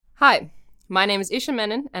Hi, my name is Isha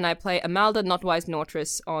Menon, and I play Amalda Notwise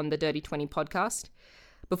Nortress on the Dirty 20 podcast.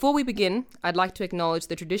 Before we begin, I'd like to acknowledge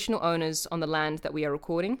the traditional owners on the land that we are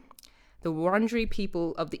recording, the Wurundjeri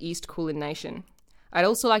people of the East Kulin Nation. I'd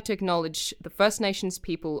also like to acknowledge the First Nations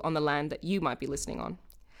people on the land that you might be listening on.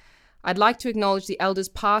 I'd like to acknowledge the elders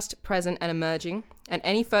past, present, and emerging, and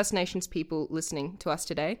any First Nations people listening to us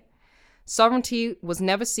today. Sovereignty was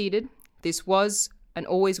never ceded. This was, and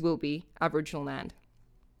always will be, Aboriginal land.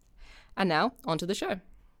 And now, on to the show.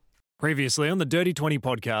 Previously on the Dirty 20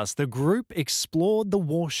 podcast, the group explored the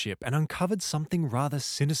warship and uncovered something rather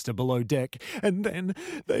sinister below deck, and then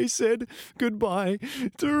they said goodbye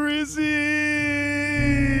to Rizzy.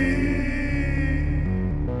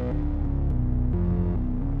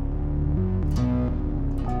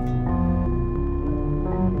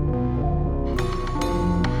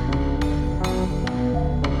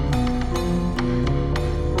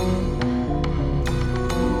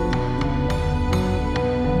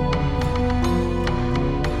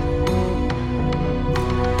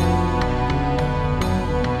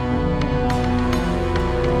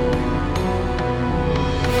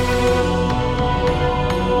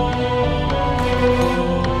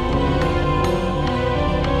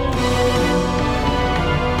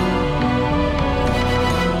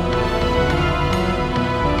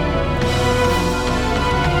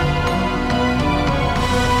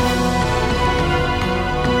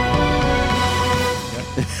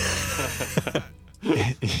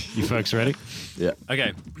 You folks ready? Yeah.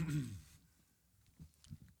 Okay.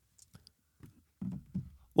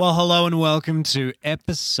 Well, hello and welcome to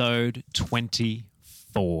episode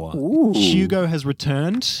 24. Ooh. Hugo has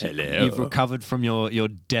returned. Hello. You've recovered from your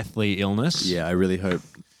deathly illness. Yeah, I really hope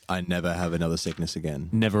I never have another sickness again.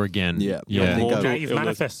 Never again. Yeah. Yeah. I think Okay, you've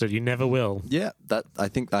manifested. You never will. Yeah,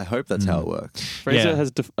 I hope that's how it works. Fraser Yeah.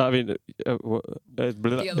 has, other one.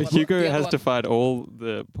 Hugo The other has one. defied all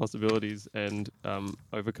the possibilities and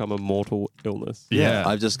overcome a mortal illness. Yeah.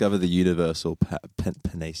 I've discovered the universal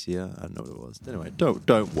panacea. I don't know what it was. Anyway,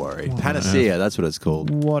 don't worry. Panacea, that's what it's called.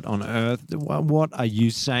 What on earth? What are you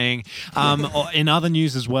saying? In other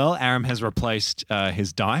news as well, Aram has replaced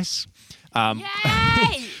his dice.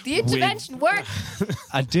 Yay! The intervention worked!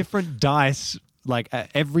 A different dice, like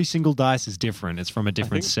every single dice is different. It's from a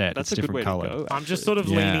different set. That's it's a good different way color. to go. I'm just sort of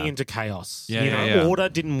Yeah. leaning into chaos. Yeah, you know, yeah. order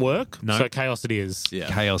didn't work, No. so chaos it is. Yeah.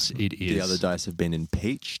 Chaos it is. The other dice have been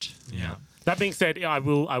impeached. Yeah. That being said, I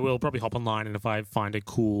will probably hop online, and if I find a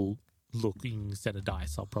cool looking set of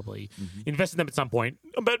dice, I'll probably invest in them at some point.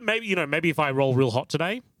 But maybe if I roll real hot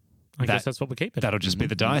today, I guess that's what we're keeping. That'll just be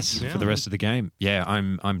the dice Yeah. for the rest of the game. Yeah,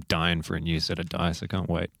 I'm dying for a new set of dice. I can't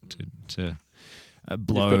wait to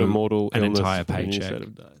blow You've got a mortal an illness entire for a new paycheck. set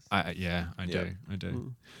of dice. I Yeah.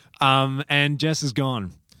 do. And Jess is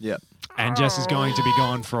gone. Yeah. And Jess is going to be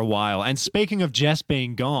gone for a while. And speaking of Jess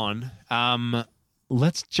being gone,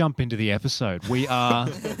 let's jump into the episode. We are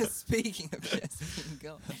Speaking of Jess being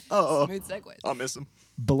gone. Oh, Smooth segue. I miss him.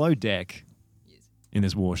 below deck Yes. in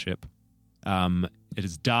this warship. It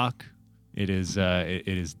is dark. It is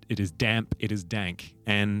damp. It is dank,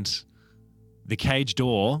 and the cage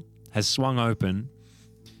door has swung open,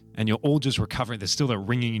 and you're all just recovering. There's still that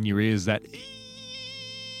ringing in your ears, that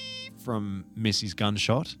from Missy's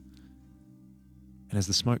gunshot. And as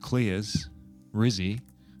the smoke clears, Rizzy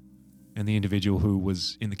and the individual who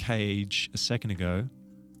was in the cage a second ago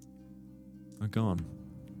are gone.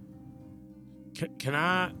 Can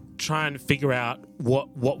I try and figure out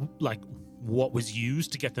what was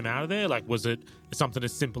used to get them out of there? Like, was it something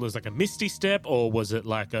as simple as like a misty step, or was it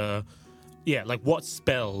like what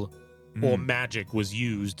spell or magic was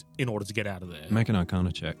used in order to get out of there? Make an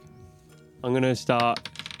Arcana check. I'm going to start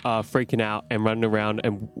freaking out and running around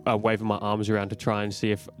and waving my arms around to try and see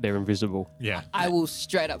if they're invisible. Yeah. I will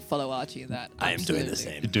straight up follow Archie in that. I am doing the Absolutely.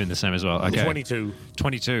 same. You're doing the same as well. Okay. 22.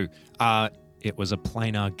 22. It was a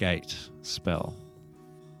planar gate spell.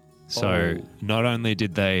 So not only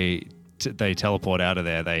did they teleport out of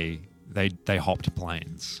there, they hopped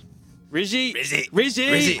planes. Rizzy!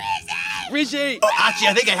 Rizzy! Oh, Archie,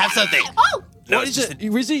 I think I have something. Oh! No, What it's is just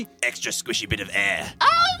it? Rizzy! an extra squishy bit of air.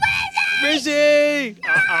 Rizzy!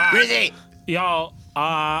 Rizzy! Y'all,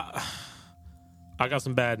 I got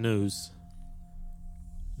some bad news.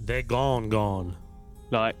 They're gone.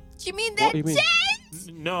 Like, Do you mean What they're do you mean?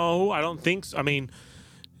 dead? No, I don't think so. I mean,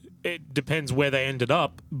 it depends where they ended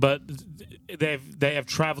up, but they have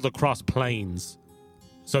traveled across planes.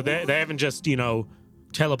 So they haven't just,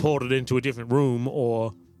 teleported into a different room,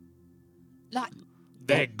 or Like,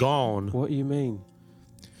 they're gone. what do you mean?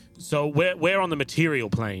 So we're on the material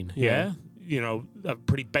plane, yeah? A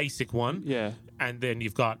pretty basic one. Yeah. and then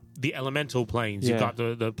you've got the elemental planes, you've got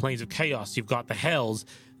the planes of chaos, you've got the hells.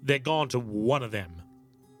 They're gone to one of them.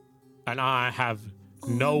 And I have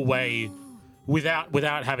no way,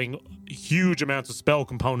 without having huge amounts of spell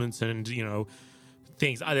components and,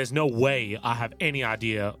 things, there's no way I have any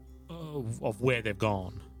idea of where they've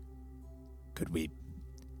gone. Could we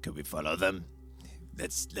follow them?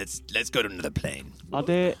 Let's go to another plane. Are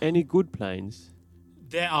there any good planes?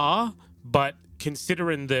 There are, but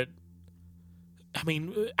considering that, I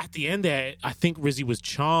mean, at the end there, I think Rizzy was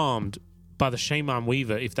charmed by the Shaman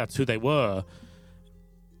Weaver, if that's who they were.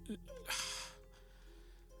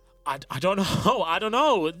 I don't know. I don't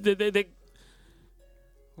know.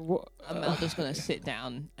 Imelda's going to sit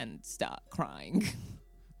down and start crying.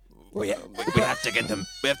 We have to get them.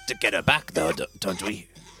 We have to get her back, though, don't we?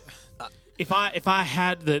 If I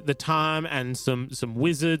had the time and some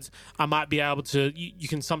wizards, I might be able to. You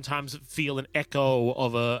can sometimes feel an echo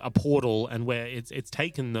of a portal and where it's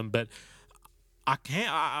taken them, but I can't.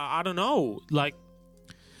 I don't know. Like,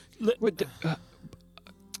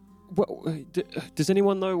 does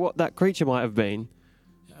anyone know what that creature might have been?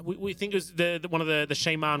 we think it was one of the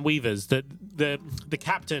Shaman Weavers. The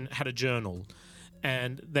captain had a journal.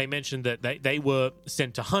 And they mentioned that they were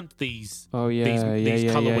sent to hunt these color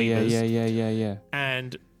weavers. Yeah.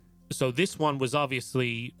 And so this one was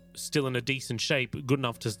obviously still in a decent shape, good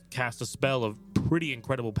enough to cast a spell of pretty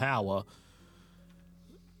incredible power.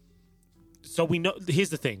 So we know.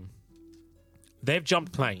 Here's the thing: they've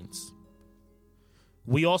jumped planes.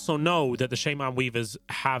 We also know that the Shaman Weavers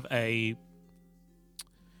have a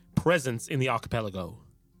presence in the archipelago.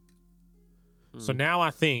 So now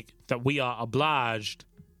I think that we are obliged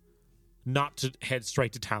not to head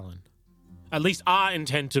straight to Talon. At least I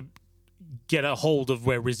intend to get a hold of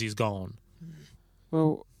where Rizzy's gone.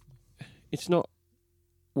 Well, it's not...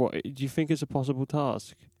 What, do you think it's a possible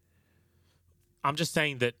task? I'm just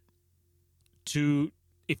saying that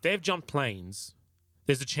if they've jumped planes,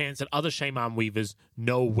 there's a chance that other Shaman Weavers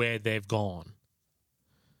know where they've gone.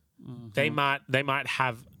 Mm-hmm. They might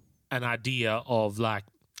have an idea of, like,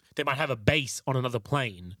 they might have a base on another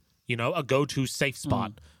plane, a go-to safe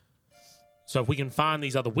spot. So if we can find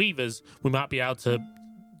these other weavers, we might be able to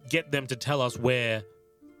get them to tell us where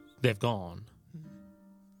they've gone.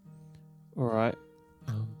 All right.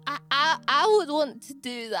 I would want to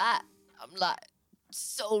do that. I'm like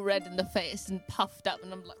so red in the face and puffed up,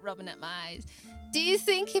 and I'm like rubbing at my eyes. Do you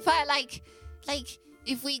think if I like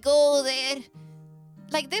if we go there,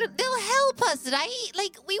 like they'll help us, right?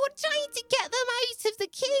 Like we were trying to get them out of the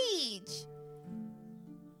cage.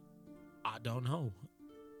 I don't know.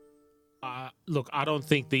 Look, I don't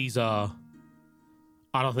think these are.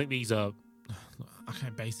 I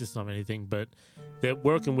can't base this on anything, but they're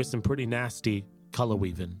working with some pretty nasty color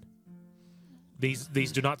weaving.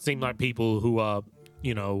 These do not seem like people who are,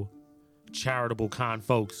 charitable, kind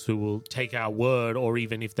folks who will take our word, or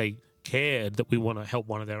even if they cared that we want to help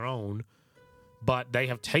one of their own. But they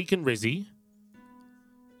have taken Rizzy,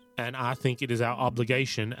 and I think it is our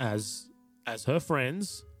obligation as her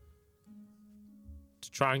friends to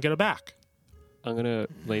try and get her back. I'm going to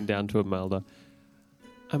lean down to Imelda.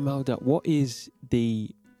 Imelda, what is the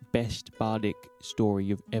best bardic story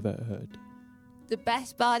you've ever heard? The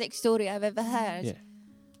best bardic story I've ever heard? Yeah.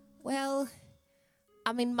 Well,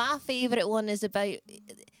 I mean, my favourite one is about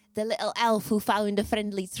the little elf who found a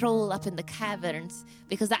friendly troll up in the caverns,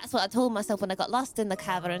 because that's what I told myself when I got lost in the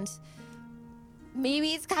caverns.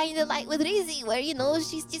 Maybe it's kind of like with Rizzy, where,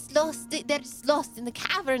 she's just lost. They're just lost in the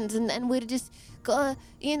caverns, and we're just gonna,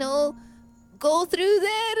 go through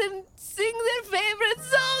there and sing their favourite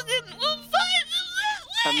song, and we'll find them that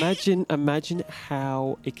way. Imagine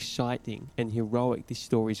how exciting and heroic this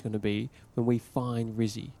story is going to be when we find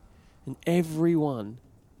Rizzy, and everyone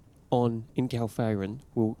in Galfarian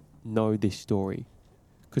will know this story,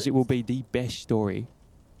 because it will be the best story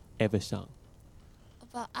ever sung.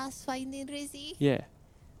 About us finding Rizzy? Yeah.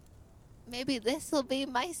 Maybe this will be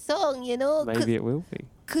my song, Maybe it will be.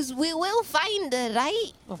 Because we will find her,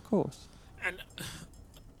 right? Of course. And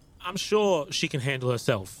I'm sure she can handle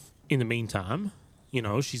herself in the meantime.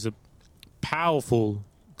 She's a powerful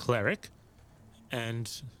cleric, and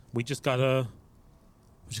we just gotta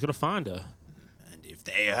find her. And if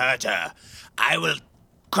they hurt her, I will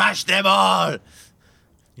crush them all.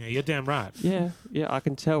 Yeah, you're damn right. Yeah, I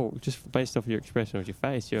can tell just based off your expression of your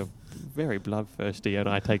face, you're very bloodthirsty, and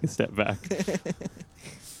I take a step back.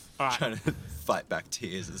 All right. Trying to fight back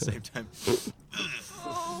tears at the same time.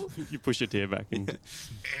 You push your tear back in.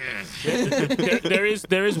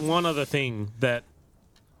 there is one other thing that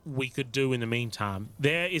we could do in the meantime.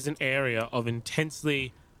 There is an area of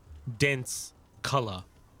intensely dense color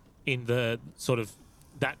in the sort of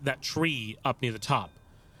that tree up near the top.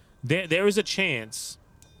 There is a chance.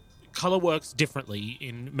 Color works differently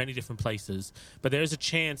in many different places, but there is a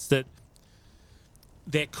chance that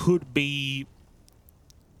there could be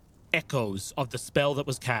echoes of the spell that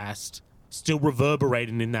was cast still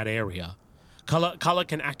reverberating in that area. Color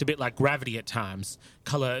can act a bit like gravity at times.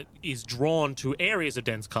 Color is drawn to areas of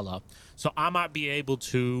dense color. So I might be able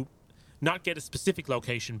to not get a specific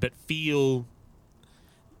location, but feel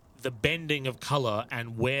the bending of color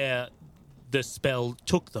and where the spell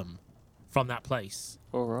took them from that place.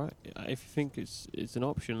 All right. If you think it's an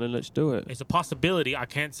option, then let's do it. It's a possibility. I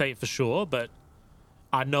can't say it for sure, but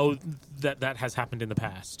I know that has happened in the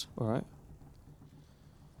past. All right.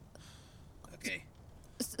 Okay.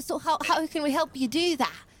 So how can we help you do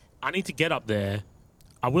that? I need to get up there.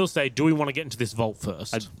 I will say, do we want to get into this vault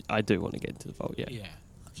first? I do want to get into the vault, yeah. Yeah.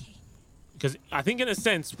 Because I think in a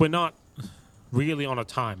sense, we're not really on a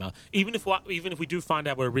timer. Even if we do find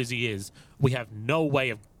out where Rizzy is, we have no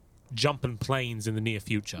way of jumping planes in the near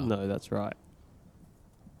future. No, that's right.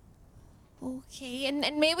 Okay, and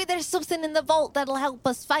maybe there's something in the vault that'll help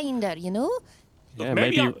us find her, you know? Look, Yeah,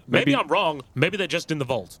 maybe I'm wrong. Maybe they're just in the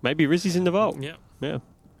vault. Maybe Rizzy's in the vault. Yeah. Yeah.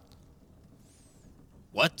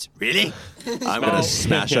 What? Really? I'm going to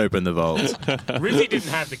smash open the vault. Rizzy didn't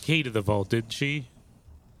have the key to the vault, did she?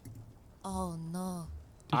 Oh no.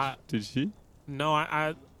 Did she? No,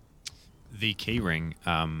 I The key ring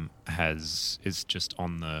is just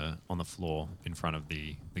on the floor in front of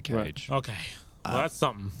the cage. okay. Well, that's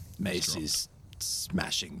something. Mace is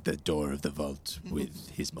smashing the door of the vault with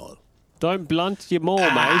his maul. Don't blunt your maul,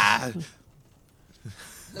 Ah! Mace.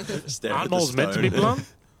 Stare at Aren't the malls meant to be stone. blunt?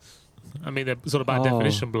 I mean, they're sort of by Oh.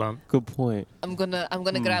 definition blunt. Good point. I'm gonna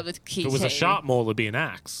grab the keychain. If it was a sharp maul, it'd be an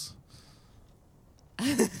axe.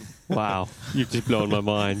 Wow. You've just blown my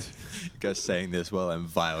mind. Guys saying this while I'm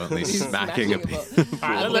violently He's smacking a smashing piece. a vault. All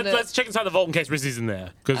right, I'm let's, gonna- let's check inside the vault in case Rizzy's in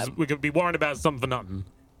there. Because we could be worried about something for nothing.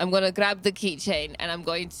 I'm gonna grab the keychain and I'm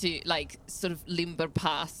going to sort of limber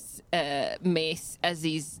past Mace as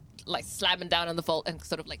he's slamming down on the vault and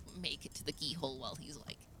sort of make it to the keyhole while he's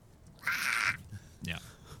like. Yeah.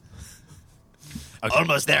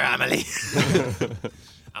 Almost there, Amelie.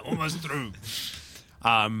 I'm almost through.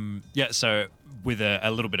 Yeah, so with a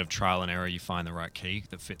little bit of trial and error, you find the right key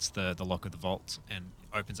that fits the lock of the vault and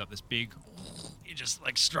opens up this big. You just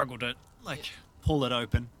struggle to pull it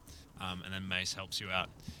open, and then Mace helps you out,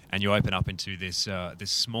 and you open up into this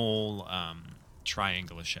small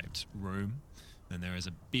triangular-shaped room. Then there is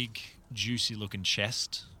a big, juicy-looking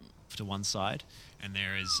chest to one side, and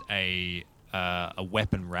there is a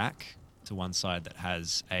weapon rack to one side that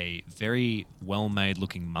has a very well-made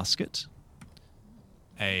looking musket,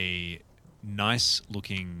 a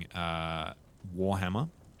nice-looking warhammer,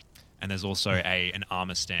 and there's also an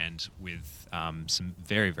armor stand with some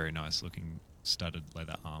very, very nice-looking studded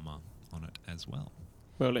leather armor on it as well.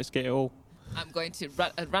 Well, let's get it all. I'm going to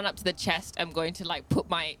run up to the chest. I'm going to put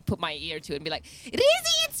my ear to it and be like,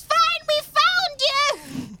 Rizzy, it's fine. We found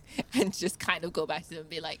you. And just kind of go back to them and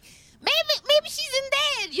be like, maybe she's in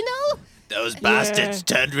there, you know? Those bastards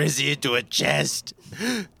turned Rizzy into a chest.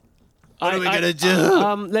 What are we going to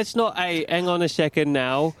do? Let's not. Hey, hang on a second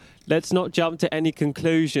now. Let's not jump to any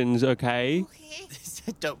conclusions, okay? Okay.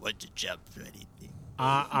 I don't want to jump for anything.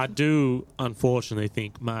 I do, unfortunately,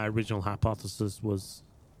 think my original hypothesis was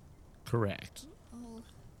correct.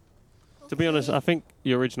 To be honest, I think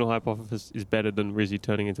your original hypothesis is better than Rizzy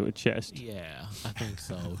turning into a chest. Yeah, I think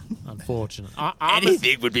so. Unfortunately.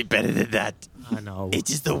 Anything would be better than that. I know. It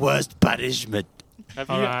is the worst punishment. Have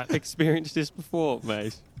All you right. experienced this before,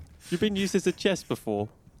 Mace? You've been used as a chest before.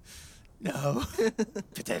 No,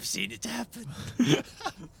 but I've seen it happen.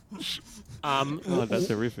 Oh, that's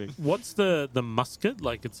horrific. What's the musket?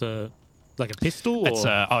 It's a pistol? It's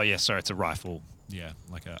or? it's a rifle. Yeah,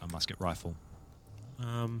 like a musket rifle.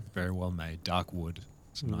 Very well made, dark wood.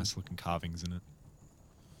 Some nice looking carvings in it.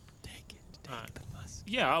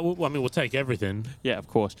 Yeah, we'll take everything. Yeah, of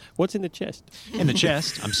course. What's in the chest? In the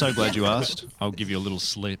chest, I'm so glad you asked. I'll give you a little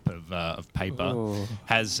slip of paper. Oh.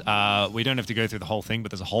 Has we don't have to go through the whole thing,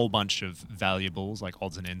 but there's a whole bunch of valuables like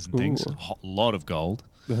odds and ends and things. Ooh. A lot of gold.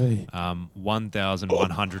 Hey.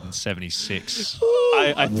 1,176.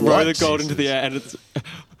 I throw the gold into the air and it's...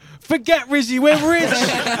 Forget Rizzy, we're rich!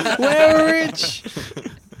 We're rich!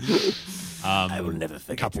 I will never A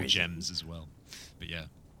forget couple Rizzy. gems as well. But yeah,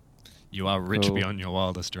 you are rich Cool. beyond your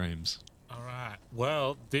wildest dreams. All right.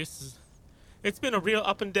 Well, it's been a real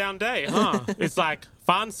up and down day, huh? It's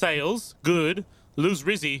fun sales, good. Lose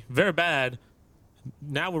Rizzy, very bad.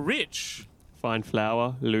 Now we're rich. Find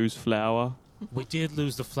flour, lose flour. We did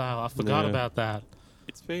lose the flower. I forgot Yeah. about that.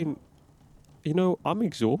 It's been, I'm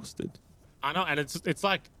exhausted. I know, and it's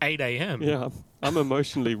like 8 a.m. Yeah, I'm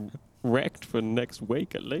emotionally wrecked for next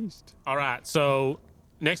week at least. All right, so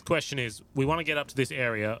next question is, we want to get up to this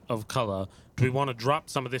area of color. Do we want to drop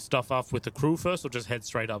some of this stuff off with the crew first or just head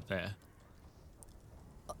straight up there?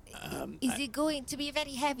 Is it going to be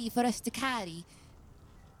very heavy for us to carry?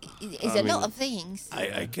 Is a lot of things.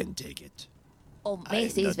 I can take it. Oh,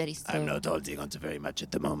 Macy is very strong. I'm not holding on to very much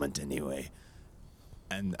at the moment anyway.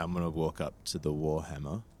 And I'm gonna walk up to the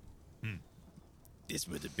Warhammer. This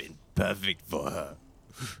would have been perfect for her.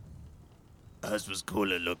 Hers was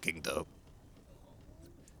cooler looking, though.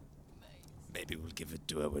 Maybe we'll give it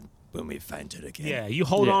to her when we find her again. Yeah, you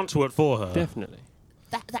hold Yeah. on to it for her. Definitely.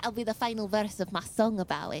 That'll be the final verse of my song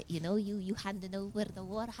about it. You handing over the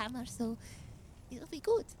Warhammer, so it'll be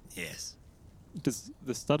good. Yes. Does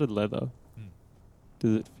the studded leather,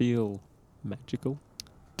 does it feel magical?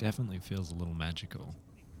 Definitely feels a little magical.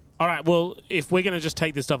 All right, well, if we're going to just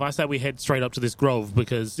take this stuff, I say we head straight up to this grove,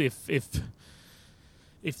 because if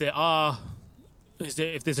there's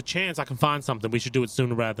a chance I can find something, we should do it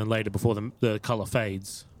sooner rather than later before the color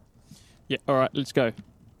fades. Yeah, all right, let's go.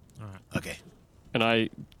 All right. Okay. And I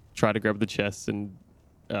try to grab the chest, and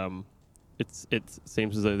it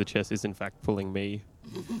seems as though the chest is in fact pulling me.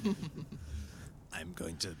 I'm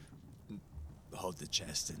going to hold the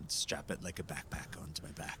chest and strap it like a backpack onto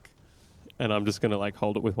my back. And I'm just going to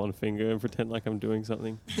hold it with one finger and pretend like I'm doing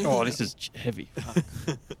something. Oh, this is heavy.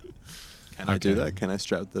 Can I do that? Can I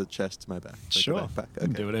strap the chest to my back? Like a Sure. backpack? You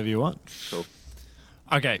can do whatever you want. Cool.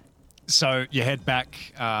 Okay, so you head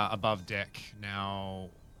back above deck now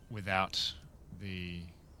without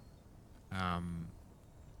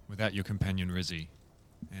without your companion Rizzy,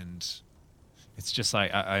 and it's just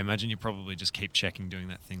like I imagine you probably just keep checking, doing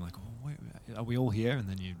that thing like, oh wait, are we all here? And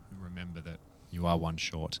then you remember that you are one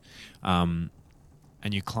short, and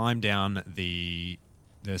you climb down the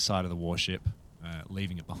side of the warship,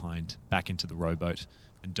 leaving it behind, back into the rowboat,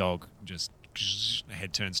 and Dog just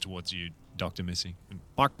head turns towards you, Dr. Missy, and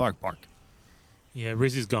bark, bark, bark. Yeah,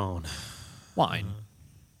 Rizzy's gone. Wine.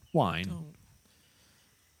 Wine.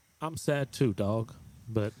 I'm sad too, dog.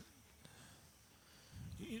 But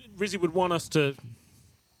Rizzy would want us to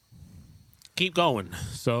keep going.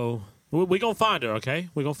 So we're going to find her, okay?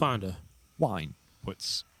 We're going to find her. Wine.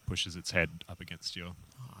 Pushes its head up against your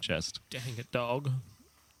chest. Dang it, dog.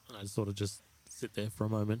 And I sort of just sit there for a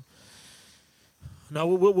moment. No,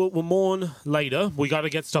 we'll mourn later. We got to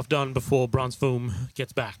get stuff done before Bronze Foom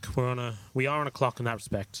gets back. We are on a clock in that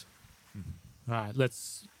respect. All right,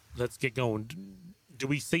 let's get going. Do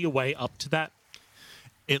we see a way up to that?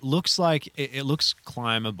 It looks like it looks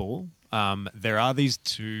climbable. There are these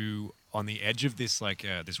two on the edge of this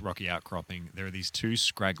this rocky outcropping. There are these two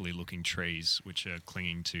scraggly looking trees which are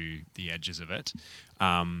clinging to the edges of it.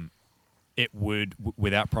 It would,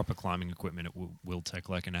 without proper climbing equipment, it will take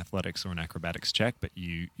like an athletics or an acrobatics check, but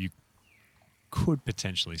you could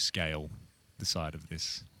potentially scale the side of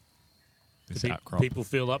this outcrop. People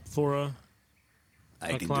feel up for a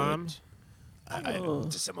I can climb? do it.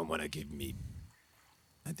 Does someone want to give me...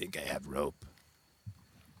 I think I have rope.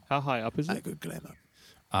 How high up is I it? could climb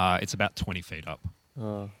up. It's about 20 feet up.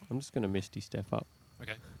 I'm just going to Misty step up.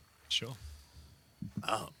 Okay, sure.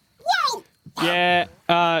 Oh, Whoa! Yeah.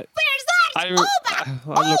 Where's that?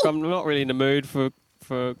 Look, I'm not really in the mood for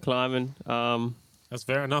climbing. That's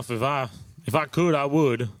fair enough. If I could, I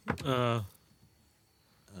would.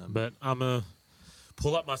 But I'm gonna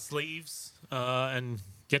pull up my sleeves and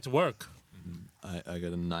get to work. I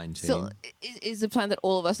got a 19. So, is the plan that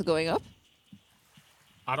all of us are going up?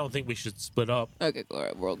 I don't think we should split up. Okay, all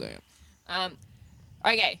right, we're all going up.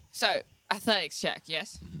 Okay, so athletics check,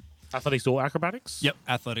 yes. Athletics or acrobatics? Yep,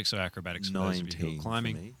 athletics or acrobatics. For those of you who 19 are for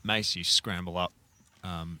climbing. me. Mace, you scramble up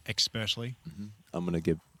expertly. I'm going to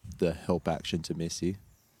give the help action to Missy.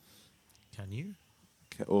 Can you?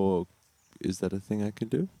 Or is that a thing I can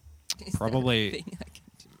do? Is that a Probably- thing I can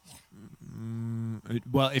do?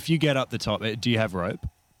 Well, if you get up the top, do you have rope?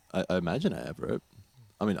 I imagine I have rope.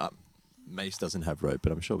 I mean, Mace doesn't have rope,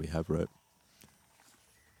 but I'm sure we have rope.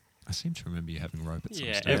 I seem to remember you having rope at some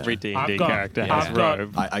Yeah, stage. every Yeah. D&D I've got- character I've has got-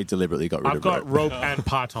 rope. I deliberately got rid I've of got rope. rope and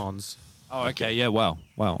partons. Oh, okay. Yeah. Wow.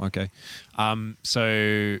 Okay.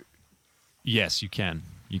 So, yes, you can.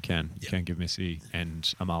 You can give Missy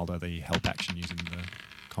and Amalda the help action using the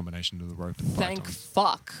combination of the rope and Thank python.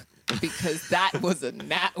 fuck, because that was a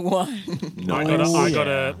nat one. I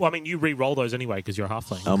gotta. Well, I mean, you re-roll those anyway because you're a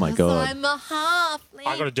halfling. Oh my god. I'm a halfling.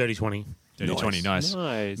 I got a dirty 20. Dirty 20, nice.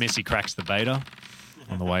 Nice. Missy cracks the beta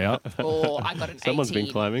on the way up. Oh, I got an 18. Someone's been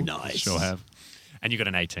climbing. Nice. Sure have. And you got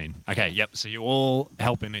an 18. Okay, yep. So you're all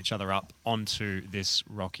helping each other up onto this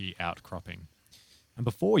rocky outcropping. And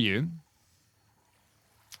before you,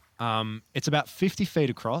 it's about 50 feet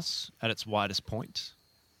across at its widest point.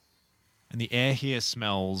 And the air here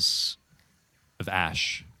smells of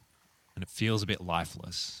ash, and it feels a bit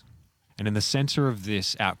lifeless. And in the center of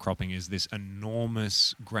this outcropping is this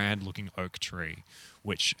enormous, grand-looking oak tree,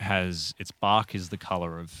 which has its bark is the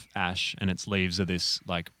color of ash, and its leaves are this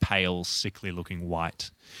like pale, sickly-looking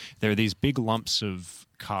white. There are these big lumps of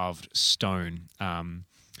carved stone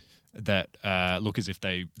that look as if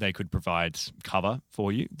they could provide cover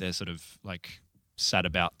for you. They're sort of like scattered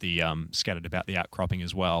about the outcropping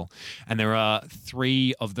as well. And there are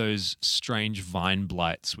 3 of those strange vine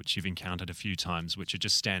blights which you've encountered a few times, which are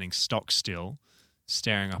just standing stock still,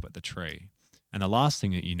 staring up at the tree. And the last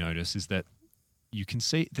thing that you notice is that you can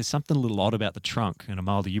see there's something a little odd about the trunk. And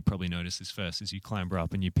Amalda, you probably notice this first as you clamber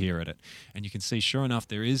up and you peer at it. And you can see, sure enough,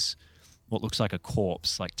 there is what looks like a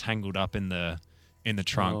corpse, like tangled up in the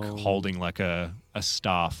trunk, holding like a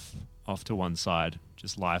staff off to one side,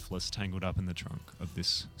 just lifeless, tangled up in the trunk of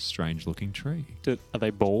this strange-looking tree. Are they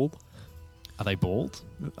bald? Are they bald?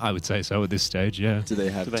 I would say so at this stage, yeah. Do they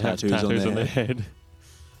have tattoos on their head?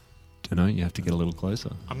 Don't know, you have to get a little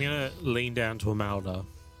closer. I'm going to lean down to Amalda,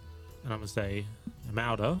 and I'm going to say,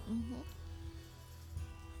 Amalda,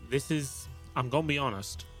 this is, I'm going to be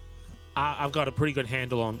honest, I've got a pretty good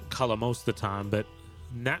handle on colour most of the time, but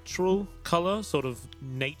natural colour, sort of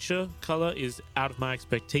nature colour, is out of my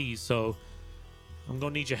expertise, so I'm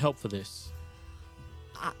going to need your help for this.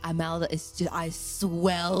 Amalda is just, I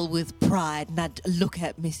swell with pride, and I look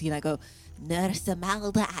at Missy and I go, Nurse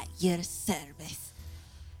Amalda at your service.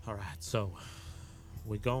 All right, so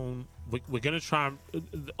we're going to try.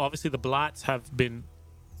 Obviously, the blights have been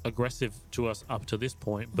aggressive to us up to this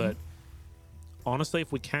point, but honestly,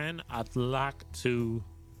 if we can, I'd like to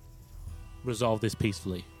resolve this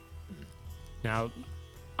peacefully. Now,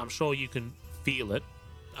 I'm sure you can feel it.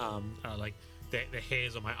 Like the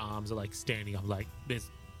hairs on my arms are like standing up. Like there's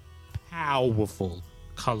powerful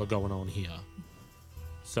color going on here.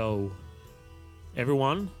 So,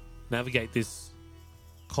 everyone, navigate this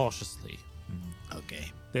cautiously.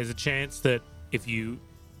 Okay. There's a chance that if you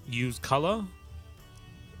use color,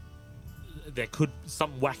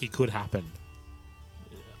 something wacky could happen.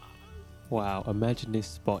 Wow, imagine this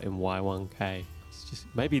spot in Y1K. It's just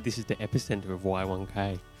maybe this is the epicenter of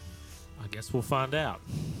Y1K. I guess we'll find out.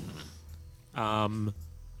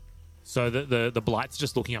 So the blight's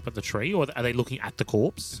just looking up at the tree, or are they looking at the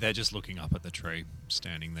corpse? They're just looking up at the tree,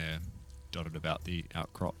 standing there, dotted about the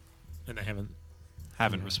outcrop. And they haven't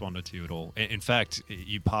Responded to you at all. In fact,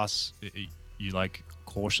 you pass, you like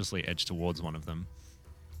cautiously edge towards one of them.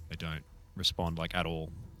 They don't respond like at all,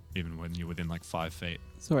 even when you're within like 5 feet.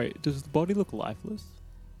 Sorry, does the body look lifeless?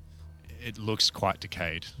 It looks quite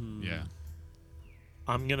decayed. Yeah.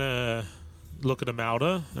 I'm gonna look at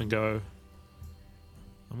Amalda and go,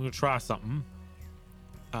 I'm gonna try something,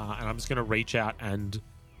 and I'm just gonna reach out and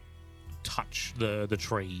touch the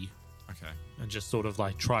tree. Okay. And just sort of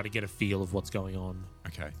like try to get a feel of what's going on.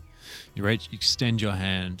 Okay. You extend your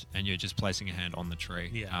hand, and you're just placing a hand on the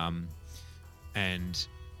tree. Yeah. And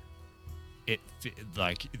it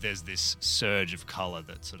like there's this surge of color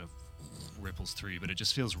that sort of ripples through you, but it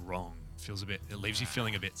just feels wrong. It leaves you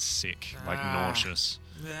feeling a bit sick, like nauseous.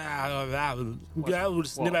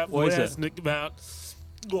 What is it?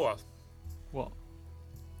 What?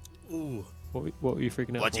 Ooh. What were you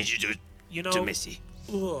freaking out What for? did you do You know, to Missy?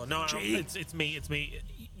 Oh no, Tree? it's me.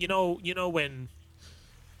 You know when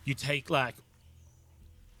you take like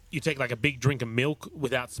a big drink of milk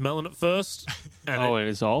without smelling it first, and And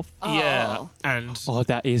it's off? yeah, Oh. and Oh,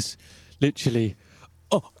 that is literally...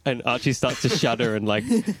 Oh, and Archie starts to shudder and like,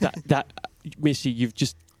 that Missy, you've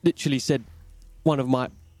just literally said one of my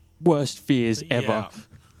worst fears ever. yeah.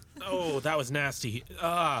 Oh, that was nasty.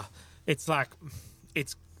 It's like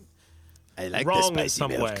it's I like the wrong in spicy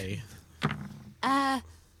some milk. way.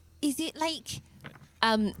 Is it like,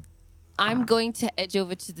 I'm going to edge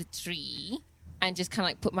over to the tree and just kind of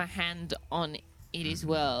like put my hand on it as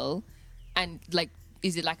well, and like,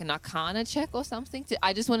 is it like an arcana check or something?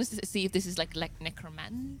 I just want to see if this is like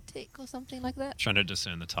necromantic or something like that. Trying to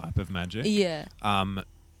discern the type of magic. Yeah.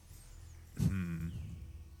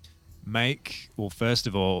 First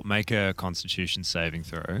of all, make a Constitution saving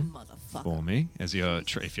throw Motherfucker. for me, as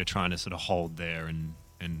if you're trying to sort of hold there and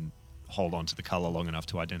hold on to the color long enough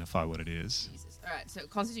to identify what it is. Jesus. All right, so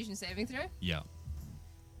Constitution saving throw. Yeah.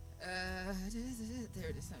 There it is. Saving throw.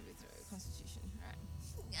 Constitution. All right.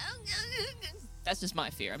 That's just my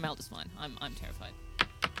fear. Amalda's fine. I'm terrified.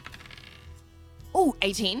 Oh,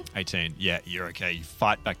 18. 18. Yeah, you're okay. You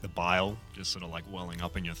fight back the bile, just sort of like welling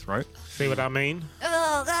up in your throat. See what I mean?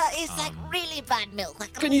 Oh, that is like really bad milk.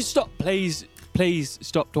 Like, Can you stop, please? Please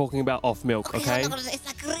stop talking about off milk, okay? It's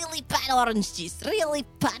like really bad orange juice. Really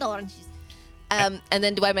bad orange juice. And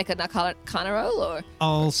then do I make a Arcana roll or?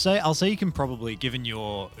 I'll say you can probably, given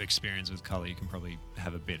your experience with color, you can probably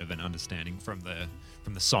have a bit of an understanding from the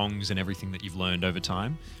songs and everything that you've learned over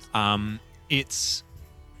time.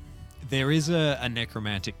 There is a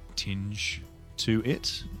necromantic tinge to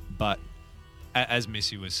it, but as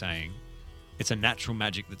Missy was saying, it's a natural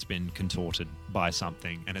magic that's been contorted by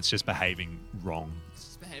something, and it's just behaving wrong. It's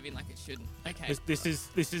just behaving like it shouldn't. Okay. This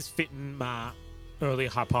is fitting my earlier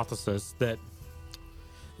hypothesis that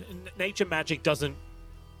nature magic doesn't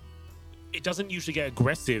usually get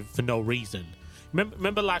aggressive for no reason.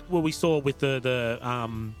 Remember like what we saw with the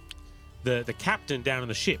captain down on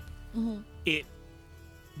the ship. Mm-hmm.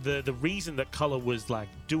 The reason that color was like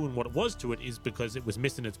doing what it was to it is because it was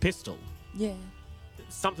missing its pistol. Yeah.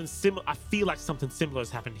 Something similar. I feel like something similar has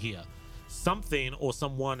happened here. Something or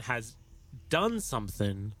someone has done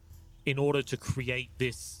something in order to create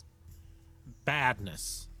this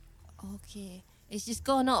badness. Okay. It's just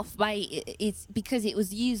gone off by it's because it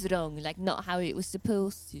was used wrong, like not how it was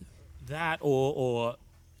supposed to. That or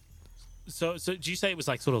so do you say it was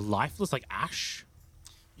like sort of lifeless, like ash?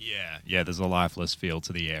 Yeah. There's a lifeless feel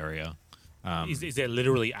to the area. Is there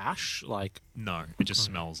literally ash? Like No, it just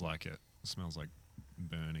smells like it. It smells like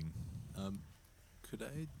burning. Could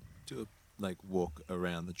I do a walk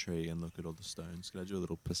around the tree and look at all the stones? Could I do a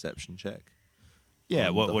little perception check? Yeah.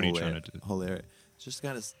 on What the are you whole trying area- to do? Whole area, just to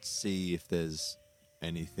kind of see if there's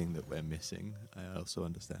anything that we're missing. I also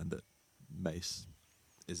understand that Mace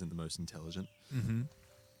isn't the most intelligent.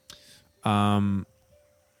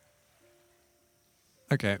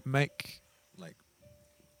 Okay. Make. Like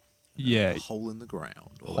Yeah. a hole in the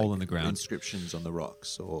ground, or Hole in the ground. inscriptions on the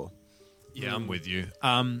rocks, or Yeah, I'm with you.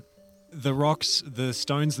 The rocks, the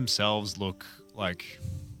stones themselves look like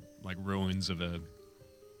ruins of a.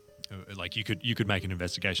 Like you could make an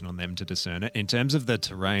investigation on them to discern it. In terms of the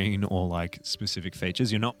terrain or like specific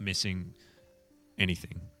features, you're not missing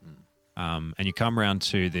anything. And you come around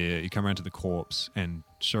to the corpse, and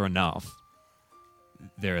sure enough,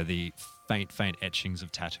 there are the faint etchings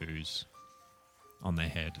of tattoos on their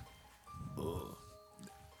head.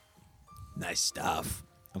 Nice stuff.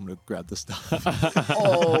 I'm gonna grab the stuff.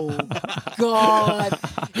 Oh, God.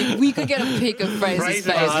 If we could get a pic of Fraser's face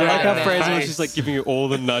Fraser, I like right how now. Fraser was just like giving you all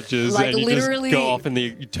the nudges, Like, and you literally- just go off and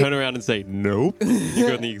you turn around and say nope. You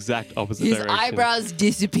go in the exact opposite His direction. eyebrows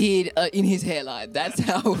disappeared in his hairline. That's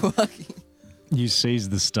how fucking... You seize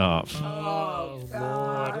the staff, oh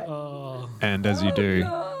Lord. Oh. and as you do,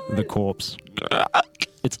 the corpse,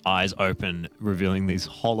 its eyes open, revealing these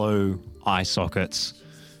hollow eye sockets,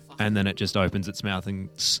 and then it just opens its mouth and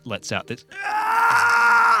lets out this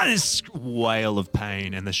wail of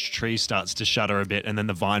pain, and the tree starts to shudder a bit, and then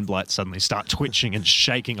the vine blights suddenly start twitching and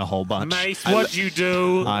shaking a whole bunch. Mace, what'd you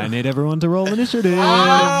do? I need everyone to roll initiative.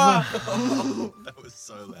 That was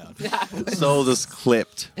so loud. Soul just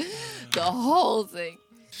clipped. The whole thing.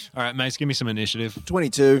 All right, Mace, give me some initiative.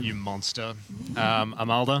 22. You monster.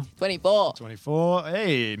 Amalda, 24. 24.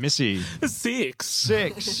 Hey, Missy, 6.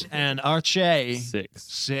 6. And Archie, 6.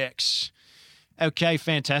 6. Okay,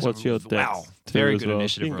 fantastic. What's your dex? Wow, Two very as good well.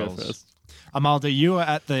 initiative You can go rolls. first. Amalda, you are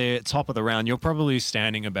at the top of the round. You're probably only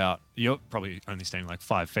standing like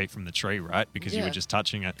 5 feet from the tree, right? Because you Yeah. were just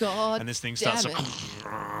touching it. God and this thing starts damn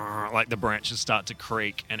to, like the branches start to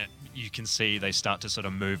creak, and you can see they start to sort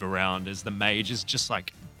of move around as the mage is just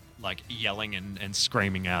like yelling and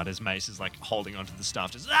screaming out as Mace is like holding onto the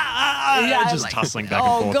staff, just just tussling back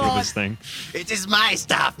and forth with this thing. It is my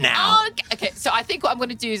stuff now. Oh, okay, so I think what I'm going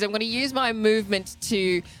to do is I'm going to use my movement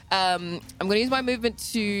to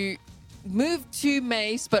move to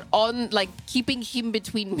Mace, but on like keeping him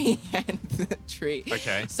between me and the tree.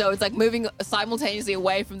 Okay. So it's like moving simultaneously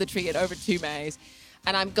away from the tree and over to Mace,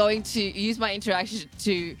 and I'm going to use my interaction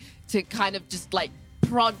to kind of just like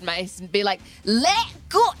prod Mace and be like, let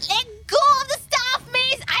go of the staff,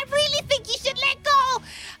 Mace. I really think you should let go.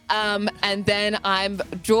 And then I'm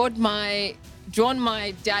drawn my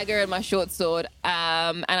dagger and my short sword,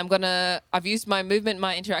 and I've used my movement,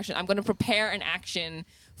 my interaction. I'm gonna prepare an action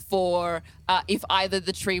for if either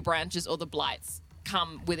the tree branches or the blights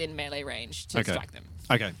come within melee range to strike them.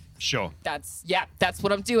 Okay, sure. That's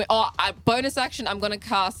what I'm doing. Oh, bonus action, I'm gonna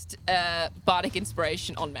cast Bardic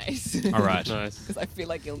Inspiration on Mace. All right. Nice. Because I feel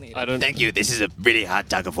like you'll need it. I don't. Thank you. This is a really hard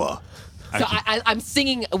tug of war. So I'm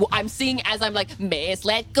singing as I'm like, Mace,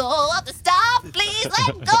 let go of the staff. Please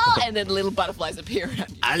let go. And then little butterflies appear around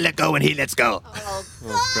you. I'll let go when he lets go. Oh,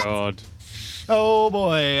 Oh God. Oh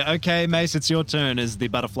boy. Okay, Mace, it's your turn as the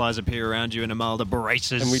butterflies appear around you and Amalda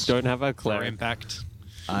braces. And we don't have our for cleric. impact.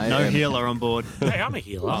 I No am- healer on board. Hey, I'm a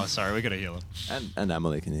healer. Oh, sorry, we got a healer. And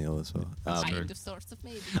Emily can heal as well. kind of sorts of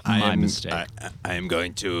maybe. My mistake. I am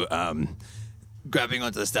going to, grabbing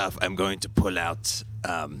onto the staff, I'm going to pull out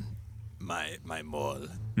my maul.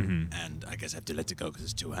 And I guess I have to let it go because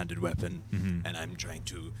it's a two-handed weapon. And I'm trying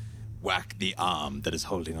to whack the arm that is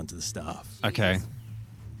holding onto the staff. Okay.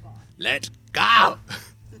 Let go!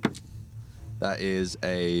 That is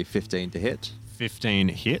a 15 to hit. 15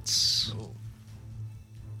 hits.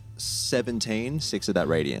 17, 6 of that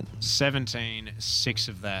radiant. 17, 6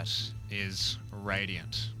 of that is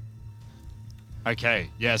radiant. Okay,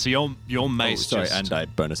 yeah, so your mace sorry, just... and I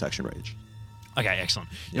bonus action rage. Okay, excellent.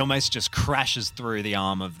 Your mace just crashes through the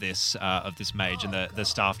arm of this mage, and the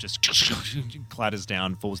staff just clatters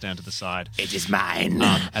down, falls down to the side. It is mine.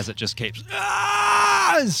 As it just keeps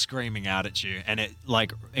screaming out at you, and it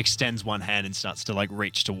like extends one hand and starts to like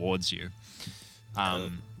reach towards you.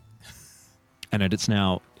 And it's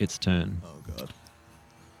now its turn. Oh, God.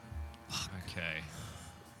 Okay.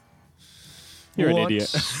 You're an What?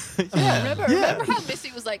 idiot. Remember how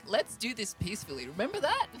Missy was like, let's do this peacefully. Remember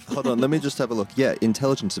that? Hold on, let me just have a look. Yeah,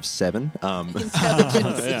 intelligence of 7.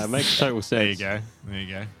 Intelligence. Yeah, it makes total sense. There you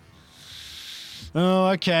go. Oh,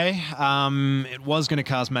 okay. It was going to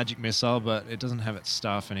cast Magic Missile, but it doesn't have its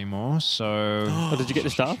staff anymore, so... Oh, did you get the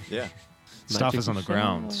staff? Yeah. Staff Magic is on the Missile.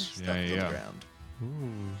 ground. Stuff Yeah, on the yeah. ground.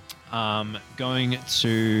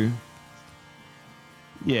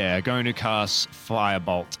 Going to cast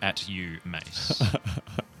Firebolt at you, Mace.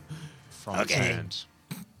 From its Okay. hand.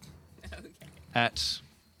 At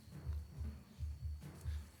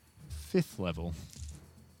 5th level.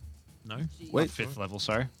 No? Wait. Not 5th level,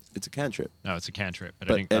 sorry. It's a cantrip. No, it's a cantrip. But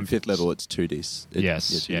I But think at 5th level, it's 2d.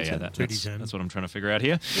 Yes, yeah, 2d10. that's what I'm trying to figure out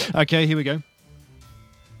here. Okay, here we go.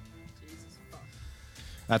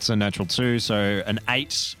 That's a natural 2, so an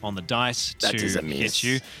 8 on the dice That to is a hit miss.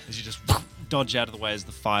 you as you just dodge out of the way as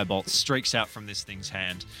the firebolt streaks out from this thing's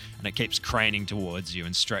hand, and it keeps craning towards you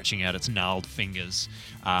and stretching out its gnarled fingers.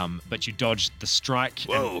 But you dodged the strike.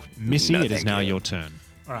 Whoa. And Missy, No, it is thank now you. your turn.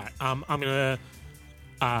 All right. I'm going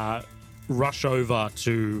to rush over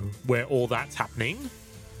to where all that's happening.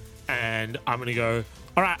 And I'm going to go,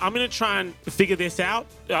 all right, I'm going to try and figure this out.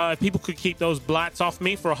 People could keep those blights off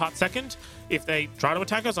me for a hot second. If they try to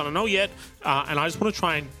attack us, I don't know yet. And I just want to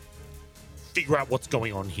try and figure out what's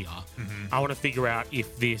going on here. I want to figure out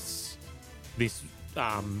if this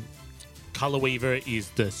Color Weaver is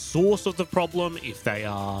the source of the problem, if they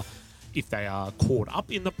are caught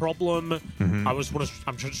up in the problem. I'm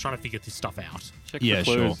just trying to figure this stuff out. Check for Yeah,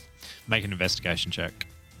 clues. sure. Make an investigation check.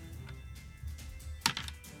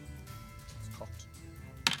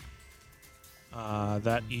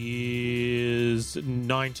 That is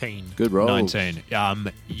 19. Good roll. 19.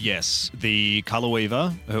 Yes, the Color Weaver,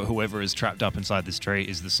 whoever is trapped up inside this tree,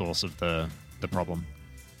 is the source of the problem.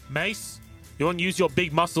 Mace, you want to use your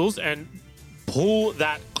big muscles and pull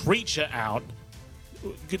that creature out.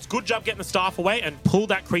 It's good job getting the staff away and pull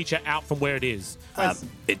that creature out from where it is.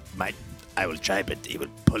 It might. I will try, but he will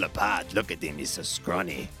pull apart. Look at him; he's so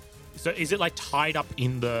scrawny. So is it like tied up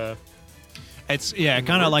in the? It's kind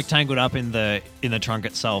of like tangled up in the trunk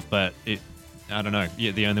itself, but I don't know.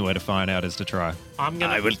 Yeah, the only way to find out is to try.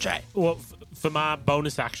 I will try. Well, for my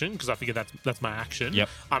bonus action, because I figure that's my action. Yep.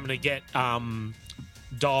 I'm gonna get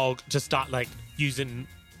Dog to start like using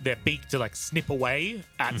their beak to like snip away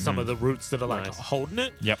at some of the roots that are like Nice. holding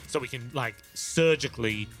it. Yep. So we can like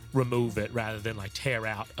surgically remove it rather than like tear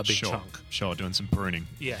out a big chunk. Sure, doing some pruning.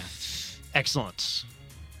 Yeah. Excellent.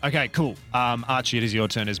 Okay, cool. Archie, it is your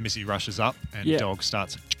turn as Missy rushes up and Yeah. Dog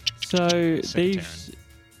starts. So Secretary. these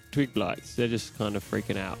twig blights, they're just kind of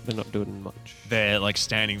freaking out. They're not doing much. They're like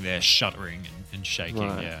standing there shuddering and shaking.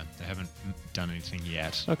 Right. Yeah, they haven't done anything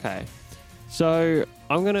yet. Okay. So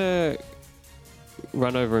I'm gonna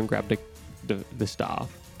run over and grab the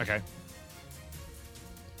staff. Okay.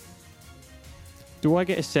 Do I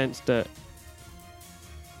get a sense that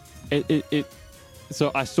it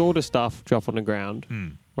so I saw the staff drop on the ground,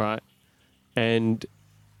 right? And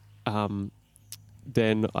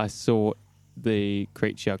then I saw the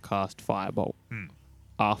creature cast Firebolt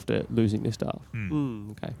after losing the staff.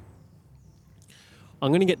 Okay.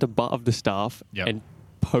 I'm going to get the butt of the staff Yep. and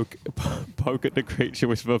poke at the creature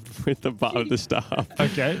with the butt of the staff.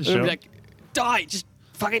 Okay, And sure. be like, die! Just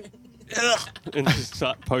fucking... Ugh, and just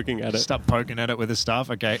start poking at it. Start poking at it with the staff.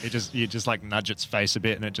 Okay, you just like nudge its face a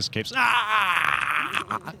bit, and it just keeps.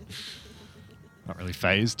 Not really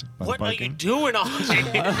phased by What the are you poking. doing,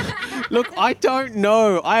 Archie? Look, I don't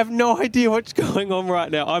know. I have no idea what's going on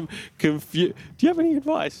right now. I'm confused. Do you have any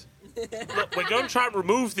advice? Look, we're going to try and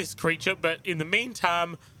remove this creature, but in the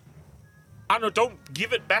meantime, I don't know, don't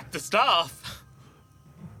give it back to staff.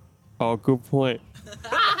 Oh, good point.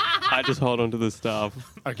 I just hold on to the staff.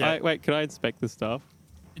 Okay. Wait, can I inspect the staff?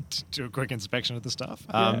 Do a quick inspection of the stuff.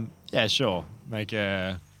 Yeah. Yeah, sure. Make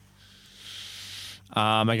an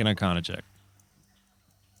Arcana check.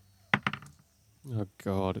 Oh,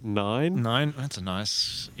 God. 9? 9. That's a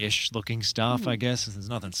nice-ish looking staff, I guess. There's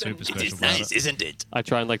nothing super It special is about nice, it. isn't it? I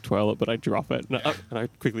try and like twirl it, but I drop it. And I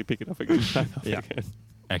quickly pick it up again. Yeah.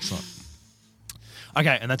 Excellent.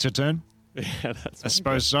 Okay, and that's your turn? Yeah, that's I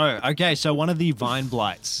suppose so. Okay, so one of the vine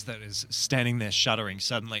blights that is standing there shuddering,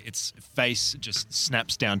 suddenly its face just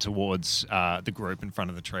snaps down towards the group in front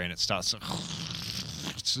of the tree and it starts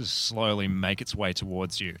to slowly make its way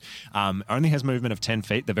towards you. Only has movement of 10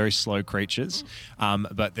 feet. They're very slow creatures,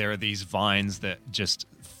 but there are these vines that just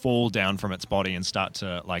fall down from its body and start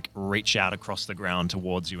to like reach out across the ground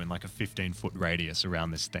towards you in like a 15-foot radius around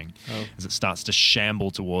this thing as it starts to shamble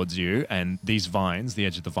towards you. And these vines, the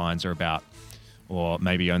edge of the vines are about, or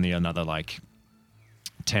maybe only another like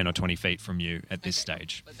 10 or 20 feet from you at this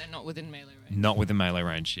stage. But they're not within melee range. Not within melee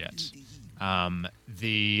range yet.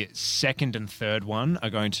 The second and third one are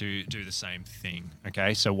going to do the same thing.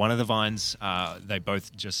 Okay, so one of the vines, they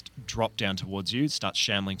both just drop down towards you, start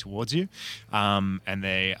shambling towards you, and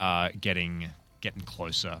they are getting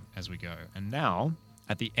closer as we go. And now,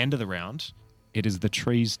 at the end of the round, it is the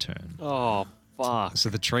tree's turn. Oh, fuck. So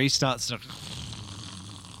the tree starts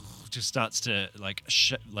to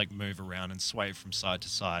like move around and sway from side to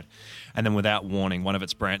side, and then without warning, one of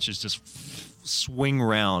its branches just swing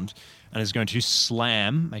round and is going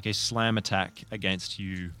to make a slam attack against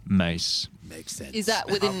you, Mace. Makes sense. Is that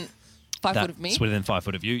within 5 foot of me? It's within 5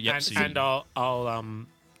 foot of you. Yep. And, so you- and I'll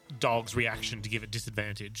dog's reaction to give it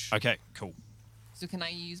disadvantage. okay, cool. So can I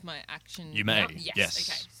use my action? You may, now? yes.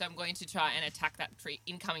 Okay. So I'm going to try and attack that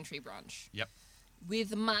incoming tree branch Yep.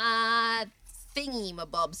 With my thingy, my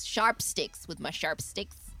bobs, sharp sticks. With my sharp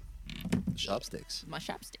sticks. Sharp sticks. My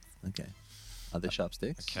sharp sticks. Okay. Are they sharp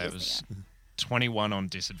sticks? Okay, it was 21 on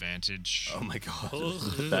disadvantage Oh my god.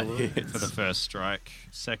 Ugh. That hits. for the first strike.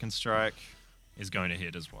 Second strike is going to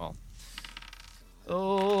hit as well.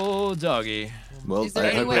 Oh, doggy. Well, Is there I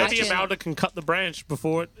any hope way that's- Maybe I can- Amalda can cut the branch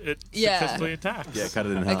before it Yeah. successfully attacks. Yeah, cut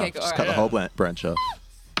it in half. Okay, Just alright. cut the Yeah. whole branch off.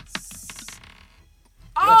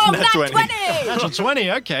 Oh, That's not 20. 20! Natural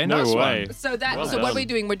 20. Okay, No nice way. one. So that. Well so what are we done.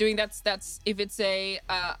 doing? We're doing that's if it's a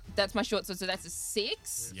that's my short sword. So that's a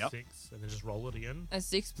 6. Yep. 6, and then just roll it again. A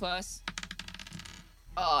 6 plus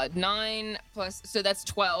 9 plus. So that's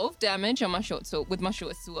 12 damage on my short sword with my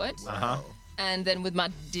short sword, Uh-huh. and then with my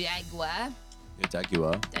dagger. Your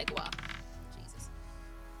Jaguar. Jesus.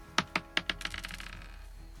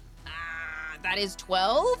 That is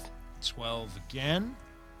 12. 12 again.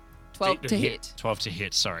 12 to hit. 12 to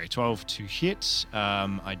hit, sorry. 12 to hit.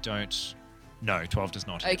 I don't... No, 12 does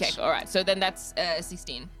not hit. Okay, all right. So then that's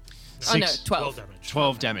 16. Oh no, 12. damage.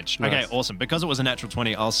 12 damage. Nice. Okay, awesome. Because it was a natural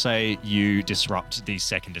 20, I'll say you disrupt the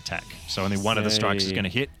second attack. So only one of the strikes is Say. going to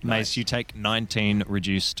hit. Mace, you take 19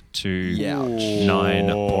 reduced to Ouch. 9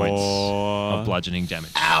 points of bludgeoning damage.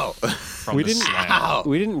 Ow! From We the didn't- slam.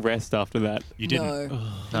 We didn't rest after that. You didn't. No.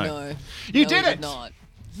 No. No. You No, did we it! not.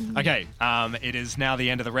 Okay, it is now the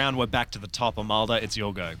end of the round. We're back to the top. Amalda, it's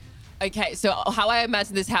your go. Okay, so how I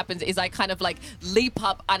imagine this happens is I kind of like leap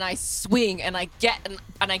up and I swing and I get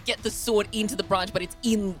the sword into the branch, but it's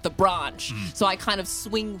in the branch. So I kind of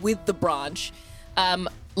swing with the branch,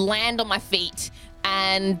 land on my feet,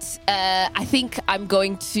 and I think I'm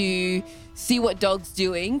going to see what Dog's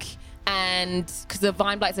doing, and because the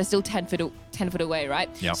vine blights are still 10 foot away, right?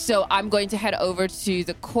 Yep. So I'm going to head over to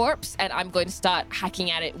the corpse and I'm going to start hacking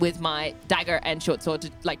at it with my dagger and short sword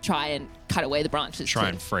to like try and cut away the branches. Try to-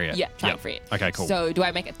 and free it. Yeah, try Yep. and free it. Okay, cool. So do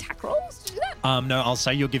I make attack rolls to do that? No, I'll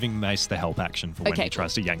say you're giving Mace the help action for when Okay, he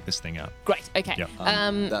tries to yank this thing out. Great. Okay. Yep.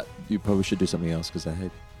 That you probably should do something else because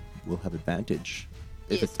we'll have advantage.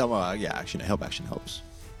 If Yes. it's yeah, action, help action helps.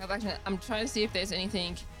 I'm trying to see if there's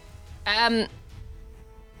anything.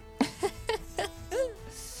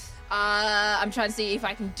 I'm trying to see if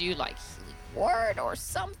I can do like healing word or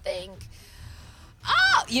something.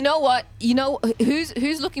 Oh, you know what? You know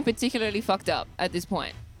who's looking particularly fucked up at this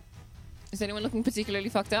point? Is anyone looking particularly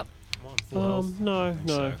fucked up? Come on, full health. No.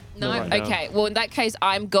 No. Not right now. Okay. Well, in that case,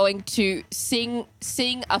 I'm going to sing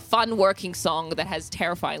a fun working song that has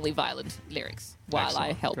terrifyingly violent lyrics while I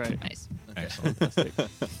Excellent. help Great. Mace. Excellent.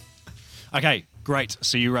 Okay, great.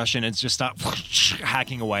 So you rush in and just start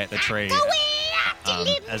hacking away at the tree.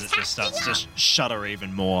 as it just starts to shudder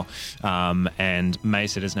even more. And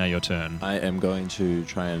Mace, it is now your turn. I am going to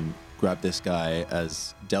try and grab this guy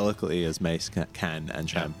as delicately as Mace can and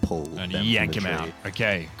try and pull And them yank from him the out. tree.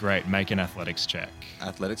 Okay, great. Make an athletics check.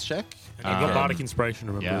 Athletics check And you've got Bardic Inspiration,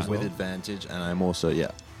 remember, yeah. as well. with advantage, and I'm also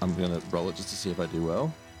I'm going to roll it just to see if I do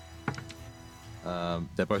well.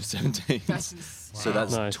 They're both 17s. So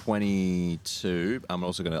that's Nice. 22. I'm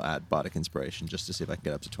also going to add Bardic Inspiration just to see if I can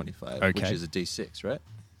get up to 25, which Okay. is a D6, right?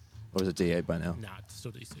 Or is it D8 by now? Nah, it's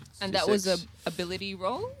still D6. And that was a D6. ability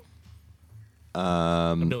roll?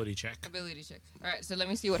 Ability check. Ability check. All right, so let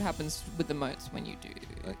me see what happens with the motes when you do.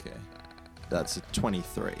 Okay. That's a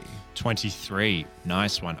 23. 23.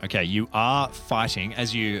 Nice one. Okay, you are fighting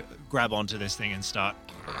as you grab onto this thing and start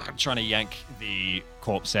trying to yank the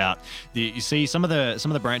corpse out. You see some of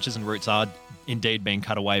the branches and roots are indeed being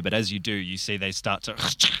cut away, but as you do, you see they start to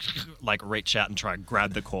like reach out and try and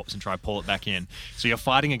grab the corpse and try and pull it back in. So you're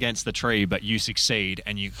fighting against the tree, but you succeed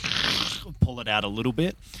and you pull it out a little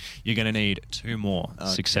bit. You're going to need 2 more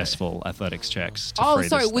successful athletics checks to free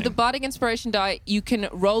Sorry, this with the thing. Bardic Inspiration die, you can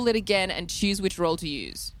roll it again and choose which roll to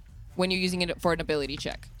use when you're using it for an ability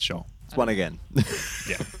check. Sure. It's one again.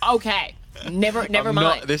 Okay. Never I'm mind.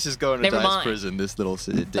 not- this is going to Never Dice mind. Prison, this little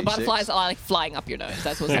D6. The butterflies are like flying up your nose.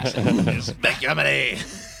 That's what's happening. Comedy.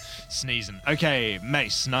 Sneezing. Okay,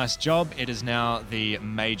 Mace, nice job. It is now the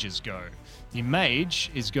mage's go. The mage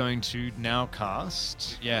is going to now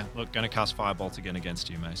cast... Yeah, look, going to cast Firebolt again against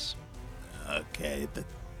you, Mace. Okay,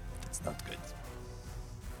 that's not good.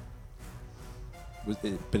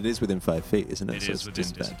 But it is within 5 feet, isn't it? It So is it's within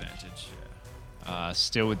disadvantage. disadvantage. Yeah.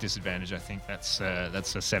 Still with disadvantage, I think that's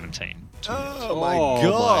a 17. Oh my Oh,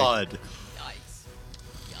 god! Yikes.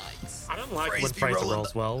 Yikes. I don't like when Fraser Fraser rolling.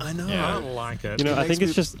 rolls well. I know. Yeah. I don't like it. You know, I makes think it's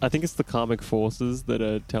me- just I think it's the karmic forces that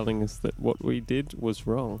are telling us that what we did was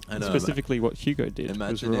wrong. I know, Specifically, what Hugo did was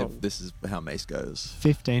Imagine wrong. if this is how Mace goes.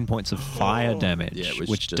 15 points of fire damage, Yeah,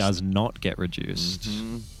 which just- does not get reduced.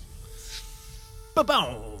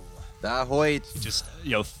 Ahoy! Just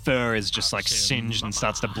your fur is just like Ouch. singed and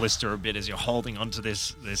starts to blister a bit as you're holding onto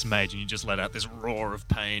this mage, and you just let out this roar of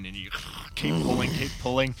pain, and you keep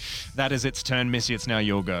pulling. That is its turn, Missy. It's now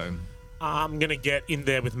your go. I'm going to get in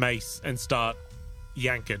there with Mace and start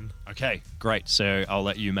yanking. Okay, great. So I'll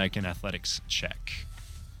let you make an athletics check.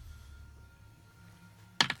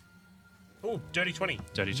 Oh, dirty 20.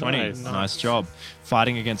 Dirty 20. Nice. Nice job.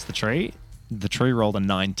 Fighting against the tree. The tree rolled a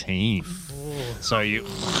 19. So you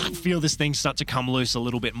feel this thing start to come loose a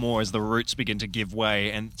little bit more as the roots begin to give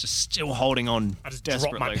way, and just still holding on I just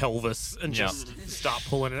desperately. drop my pelvis and Yeah. just start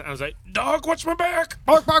pulling it. And I was like, dog, watch my back.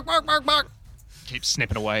 Bark, bark, bark, bark, bark. Keep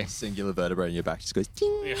snipping away. Singular vertebrae in your back just goes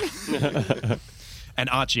ting. Yeah. And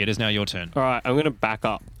Archie, it is now your turn. All right, I'm going to back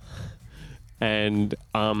up, and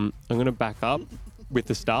I'm going to back up with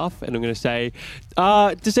the staff, and I'm going to say,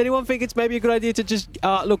 does anyone think it's maybe a good idea to just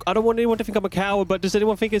look? I don't want anyone to think I'm a coward, but does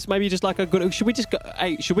anyone think it's maybe just like a good? Should we just go?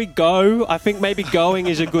 Hey, should we go? I think maybe going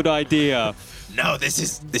is a good idea. No, this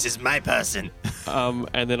is my person.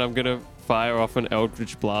 And then I'm going to fire off an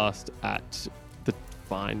Eldritch Blast at the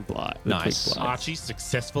Vine Blight. the Twig Nice. Blight. Archie's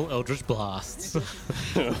successful Eldritch Blasts.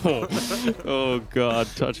 Oh God,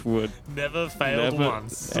 touch wood. Never failed Never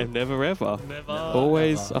once. and never ever. Never.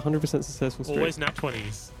 Always ever. 100% successful streak. Always nat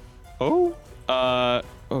 20s. Oh, I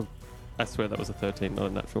swear that was a 13, not a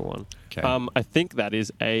natural one. Okay. I think that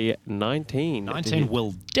is a 19. 19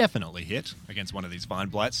 will definitely hit against one of these vine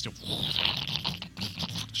blights, still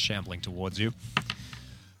shambling towards you.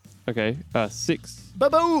 Okay, 6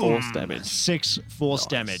 Ba-boom! force damage. 6 force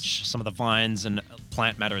damage. Some of the vines and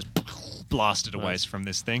plant matter is blasted away Nice. from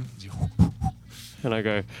this thing. And I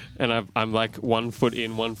go, and I'm like 1 foot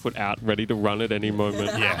in, 1 foot out, ready to run at any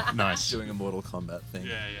moment. Yeah, nice. Doing a Mortal Kombat thing.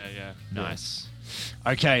 yeah. Nice.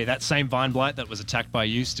 Okay, that same vine blight that was attacked by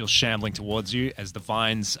you, still shambling towards you as the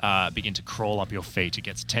vines begin to crawl up your feet. It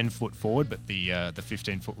gets 10 foot forward, but the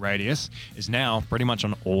 15-foot radius is now pretty much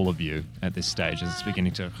on all of you at this stage as it's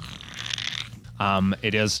beginning to...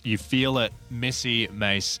 it is, you feel it, Missy,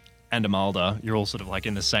 Mace, and Amalda, you're all sort of like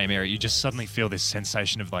in the same area. You just suddenly feel this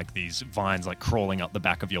sensation of like these vines like crawling up the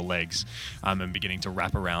back of your legs and beginning to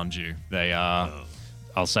wrap around you. They are,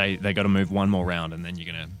 I'll say they got to move one more round and then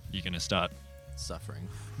you're gonna start. Suffering.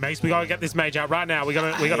 Mace, we gotta get this mage out right now. We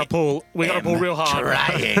gotta pull real hard.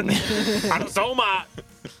 Trying. I'm Zoma.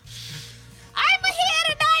 I'm here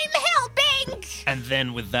and I'm helping. And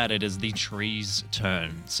then with that, it is the tree's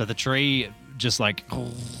turn. So the tree just like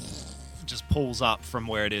just pulls up from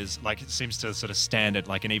where it is, like it seems to sort of stand at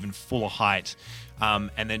like an even fuller height, and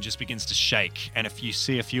then just begins to shake. And if you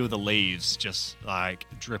see a few of the leaves just like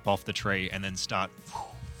drip off the tree and then start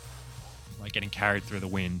like getting carried through the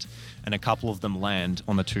wind, and a couple of them land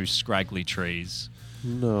on the two scraggly trees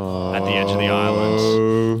No. at the edge of the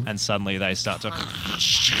island, and suddenly they start to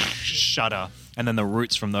shudder, and then the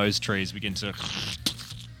roots from those trees begin to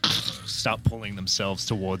start pulling themselves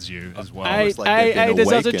towards you as well. Hey, Almost like they've been there's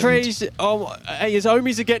other awakened. trees. Oh, hey, his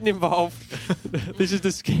homies are getting involved. This is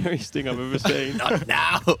the scariest thing I've ever seen. Not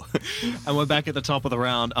now. And we're back at the top of the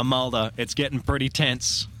round. Amalda, it's getting pretty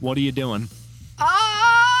tense. What are you doing?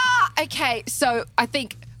 Okay, so I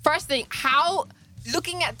think first thing, how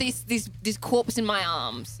looking at this corpse in my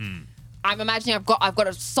arms, I'm imagining I've got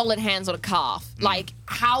a solid hands on a calf. Like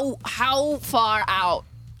how far out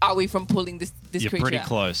are we from pulling this You're creature? pretty out?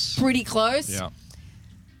 close. Pretty close. Yeah.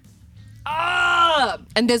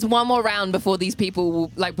 And there's one more round before these people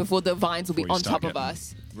will, like, before the vines will be Before you on start top of getting-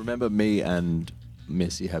 us. Remember, me and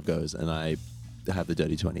Missy have goes, and I have the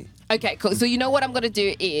dirty 20. Okay, cool. So you know what I'm going to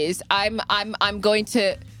do is I'm going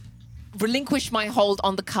to relinquish my hold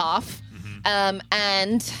on the calf, and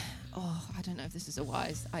I don't know if this is a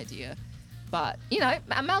wise idea, but you know,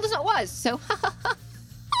 Amalda's not wise, so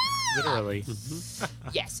Literally.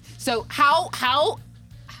 yes. So how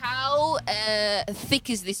thick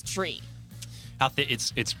is this tree? Out there,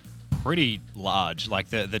 it's pretty large. Like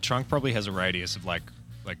the trunk probably has a radius of like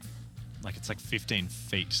it's like 15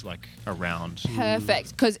 feet like around.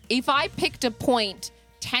 Perfect. Because if I picked a point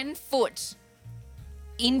 10 foot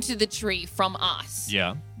into the tree from us,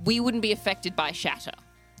 Yeah. we wouldn't be affected by shatter.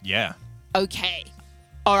 Yeah. Okay.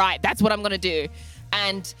 All right, that's what I'm going to do.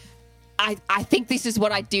 And I think this is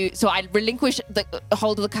what I do. So I relinquish the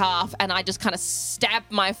hold of the calf and I just kind of stab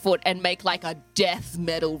my foot and make like a death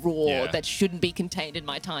metal roar Yeah. that shouldn't be contained in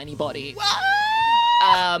my tiny body.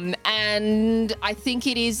 And I think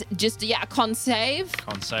it is just, a con save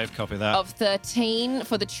Con save, copy that. of 13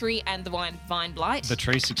 for the tree and the vine blight. The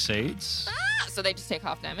tree succeeds. So they just take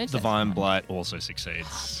half damage. The That's vine fine. blight also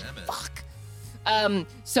succeeds. Fuck.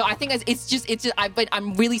 So I think it's just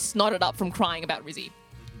I'm really snotted up from crying about Rizzy.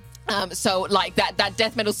 So like that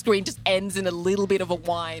death metal scream just ends in a little bit of a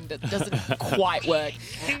whine that doesn't quite work.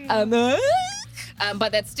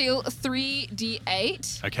 But that's still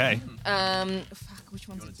 3d8. Okay. Fuck, which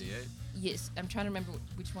one's You want a D8? Yes, I'm trying to remember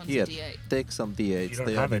which one's Here, a d8. take some D8s. You don't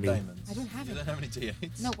They have are any. diamonds. I don't have You it. don't have any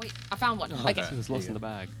D8s? No, wait, I found one. Okay, It was lost in the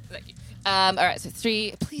bag. thank you. All right, so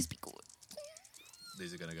 3. Please be good.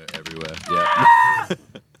 These are going to go everywhere. Yeah.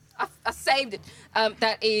 I saved it.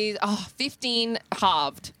 That is 15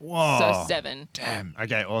 halved. Whoa. So 7. Damn.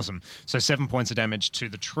 Okay, awesome. So 7 points of damage to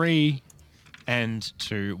the tree and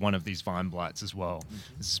to one of these vine blights as well.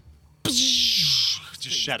 It's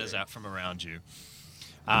just shatters out from around you.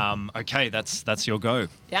 Okay, that's your go.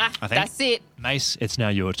 Yeah, I think- that's it. Mace, it's now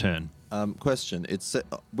your turn. Question. It's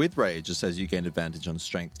with rage. It says you gain advantage on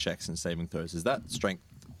strength checks and saving throws. Is that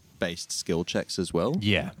strength-based skill checks as well?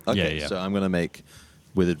 Yeah. Okay. Yeah. So I'm going to make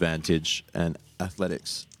with advantage an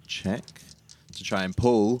athletics check to try and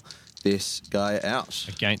pull this guy out.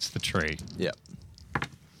 Against the tree. Yep.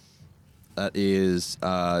 That is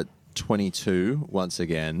 22 once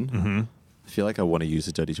again. Mm-hmm. I feel like I want to use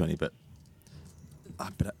a dirty 20, but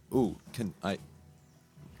can I? I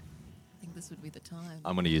think this would be the time.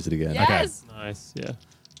 I'm going to use it again. Yes. Nice, yeah.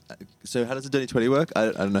 So how does a dirty 20 work?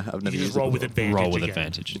 I don't know. I've never You used just roll it with before. advantage. Roll with again.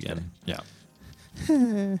 advantage again.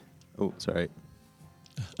 Yeah. Oh, sorry.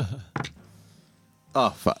 Oh,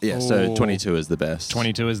 fuck. Yeah, so Oh. 22 is the best.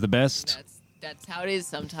 22 is the best. That's how it is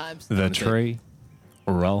sometimes. The tree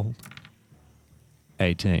rolled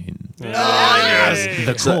 18. Yes.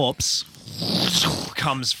 The corpse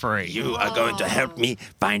comes free. You are going to help me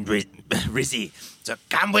find Rizzy. So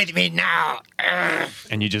come with me now.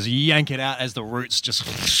 And you just yank it out as the roots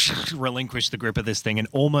just relinquish the grip of this thing, and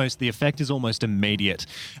almost the effect is almost immediate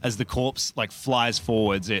as the corpse like flies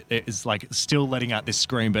forwards. It is like still letting out this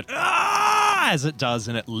scream, but as it does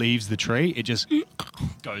and it leaves the tree, it just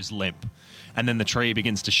goes limp. And then the tree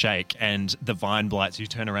begins to shake, and the vine blights, you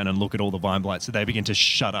turn around and look at all the vine blights, so they begin to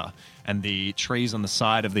shudder. And the trees on the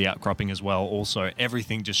side of the outcropping as well, also,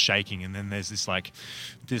 everything just shaking. And then there's this, it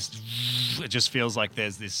just feels like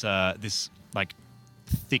there's this like,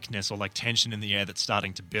 thickness or like tension in the air that's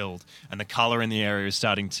starting to build. And the color in the area is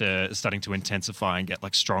starting to intensify and get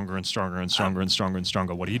like stronger and stronger and stronger and stronger and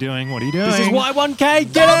stronger. What are you doing? What are you doing? This is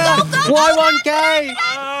Y1K! Get out!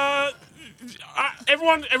 Y1K!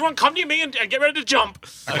 Everyone, come to me and get ready to jump.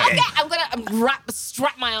 Okay, I'm gonna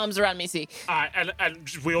strap my arms around Missy. All right, and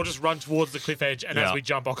we all just run towards the cliff edge, and Yeah. as we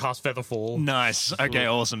jump, I'll cast Featherfall. Nice. Okay,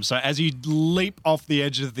 awesome. So as you leap off the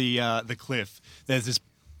edge of the cliff, there's this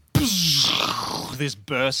this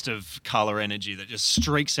burst of color energy that just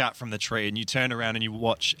streaks out from the tree, and you turn around and you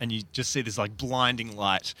watch, and you just see this like blinding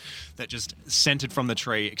light that just centered from the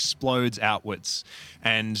tree explodes outwards,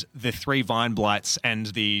 and the 3 vine blights and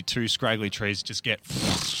the 2 scraggly trees just get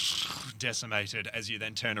decimated as you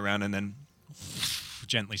then turn around and then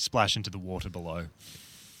gently splash into the water below.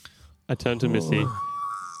 I turn to Missy.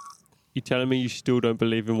 You telling me you still don't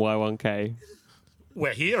believe in Y1K?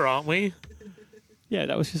 We're here, aren't we? Yeah,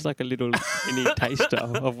 that was just like a little mini taster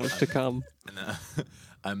of what's to come. And,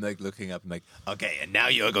 I'm like looking up and like, okay, and now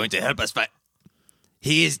you're going to help us fight.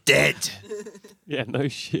 He is dead. Yeah, no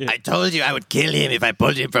shit. I told you I would kill him if I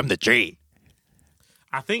pulled him from the tree.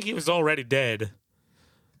 I think he was already dead.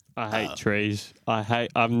 I hate trees.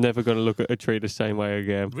 I'm never going to look at a tree the same way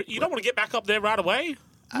again. You don't want to get back up there right away?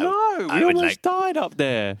 No, we almost died up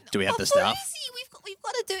there. Do we have the for staff? Izzy, we've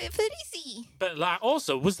got to do it for Izzy. But like,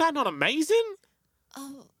 also, was that not amazing?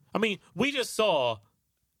 Oh, I mean, we just saw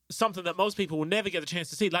something that most people will never get the chance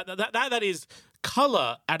to see. Like that is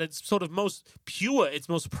color at its sort of most pure, its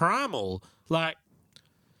most primal. Like,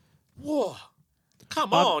 whoa!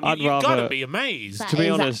 Come on, I'd you gotta rather- be amazed. that To be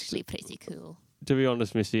is honest- actually pretty cool. To be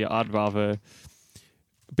honest, Missy, I'd rather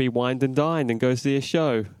be wined and dined and go see a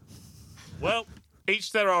show. Well,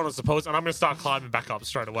 each their own, I suppose. And I'm going to start climbing back up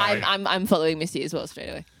straight away. I'm following Missy as well straight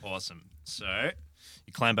away. Awesome. So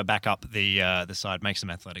you clamber back up the side, make some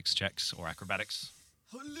athletics checks or acrobatics.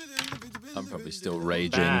 I'm probably still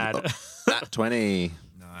raging. Bad. That 20.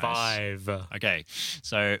 Nice. 5. Okay,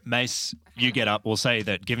 so Mace, you get up. We'll say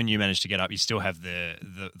that given you managed to get up, you still have the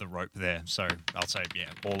rope there. So I'll say, yeah,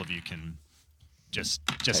 all of you can just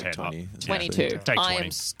Take head 20. up. That's 22. Take I 20.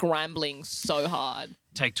 am scrambling so hard.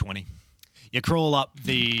 Take 20. You crawl up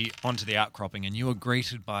onto the outcropping, and you are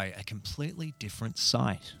greeted by a completely different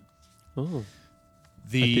sight. Oh,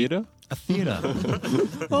 The a theatre? A theatre.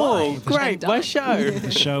 Oh, great, my show.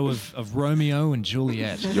 The show of Romeo and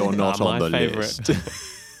Juliet. You're not on my the favourite.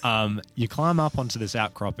 list. You climb up onto this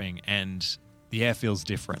outcropping, and the air feels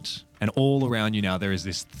different. And all around you now, there is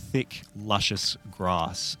this thick, luscious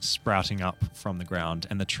grass sprouting up from the ground,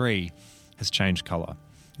 and the tree has changed colour.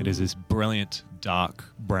 It is this brilliant dark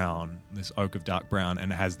brown, this oak of dark brown,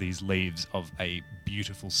 and it has these leaves of a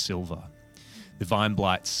beautiful silver. The vine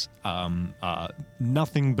blights are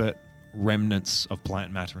nothing but remnants of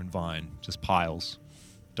plant matter and vine, just piles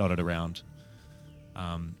dotted around.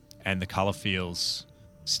 And the colour feels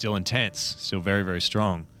still intense, still very, very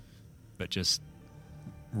strong, but just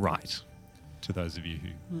right to those of you who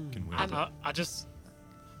can wield it. I just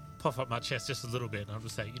puff up my chest just a little bit, and I'll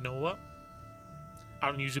just say, you know what? I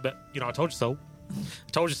don't usually, but I told you so. I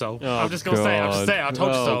told you so. Oh, I'm just gonna say, I told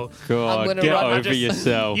you so. God, I'm gonna get run- I over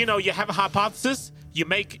yourself. You have a hypothesis.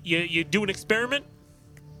 You do an experiment.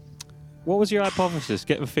 What was your hypothesis?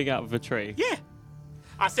 Get the thing out of a tree. Yeah.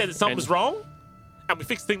 I said that something was wrong, and we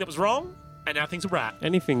fixed the thing that was wrong, and now things are right.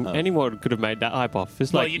 Anyone could have made that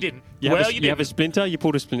hypothesis. Well, Like, you didn't. You have a splinter, you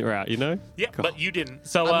pulled a splinter out, Yeah, but you didn't.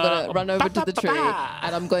 So I'm going to run over to the tree ba-ba-ba.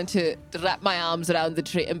 and I'm going to wrap my arms around the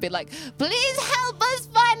tree and be like, please help us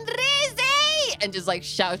find Rizzy! And just like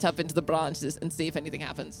shout up into the branches and see if anything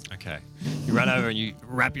happens. Okay. You run over and you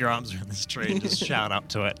wrap your arms around this tree and just shout up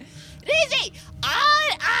to it. Rizzy!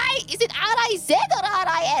 Is it R-I-Z or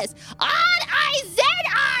R-I-S?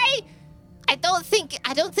 R-I-Z-I! I don't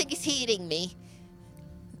think it's hearing me.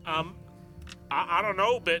 I don't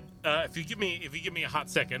know, but if you give me a hot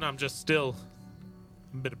second, I'm just still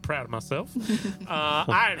a bit proud of myself.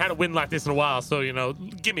 I ain't had a win like this in a while, so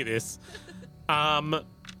give me this. Yeah,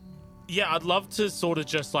 I'd love to sort of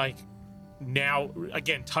just like now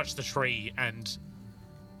again touch the tree and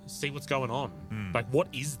see what's going on. Like, what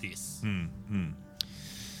is this?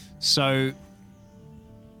 So,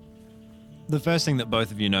 the first thing that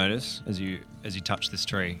both of you notice as you touch this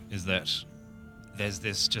tree is that there's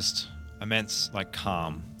this just immense like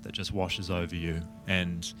calm that just washes over you,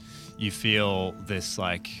 and you feel this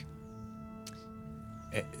like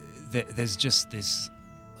there's just this.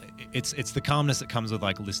 It's the calmness that comes with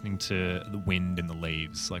like listening to the wind in the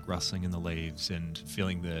leaves, like rustling in the leaves, and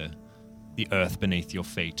feeling the earth beneath your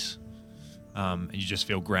feet. And you just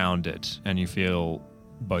feel grounded, and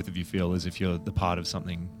both of you feel as if you're the part of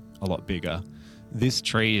something a lot bigger. This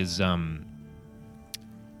tree is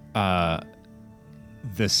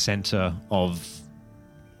the center of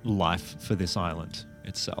life for this island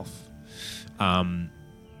itself. And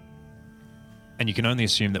you can only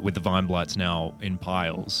assume that with the vine blights now in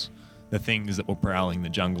piles, the things that were prowling the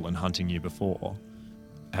jungle and hunting you before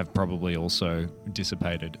have probably also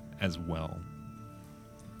dissipated as well.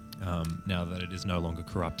 Now that it is no longer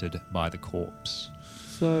corrupted by the corpse.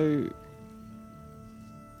 So,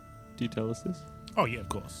 do you tell us this? Oh yeah, of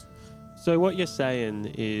course. So what you're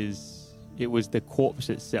saying is it was the corpse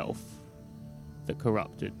itself that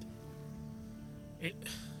corrupted.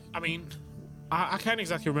 I mean, I can't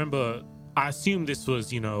exactly remember. I assume this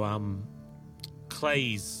was,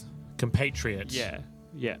 Clay's compatriot.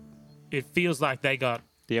 Yeah. It feels like they got.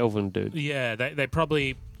 The elven dude. Yeah, they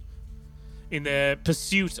probably, in their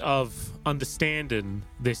pursuit of understanding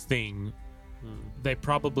this thing, they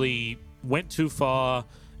probably went too far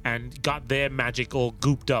and got their magic all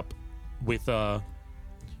gooped up with. Do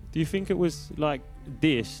you think it was like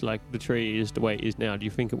this, like the tree is the way it is now? Do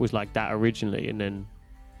you think it was like that originally, and then?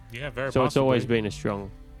 Yeah, very. So possibly. it's always been a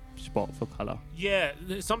strong spot for color. Yeah,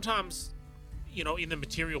 sometimes, in the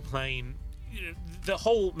material plane, the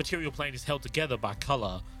whole material plane is held together by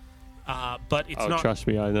color, but it's not. Trust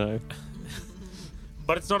me, I know.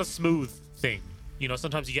 But it's not a smooth thing.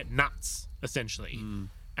 Sometimes you get nuts, essentially.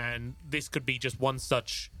 And this could be just one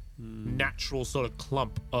such natural sort of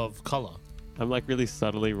clump of color. I'm like really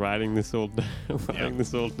subtly writing this all down.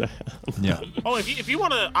 This all down. Yeah. Oh, if you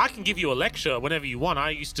want to, I can give you a lecture whenever you want.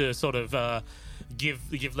 I used to sort of give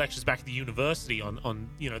lectures back at the university on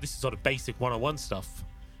this is sort of basic 101 stuff.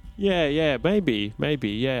 Yeah, maybe.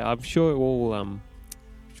 Yeah, I'm sure it will.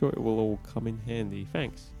 All come in handy.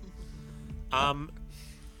 Thanks. And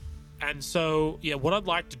so what I'd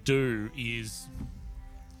like to do is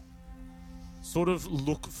sort of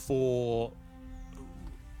look for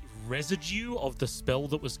residue of the spell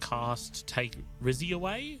that was cast to take Rizzy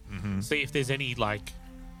away. See if there's any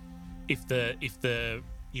if the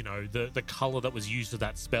color that was used for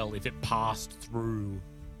that spell, if it passed through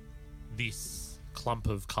this clump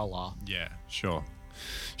of color. Yeah, sure.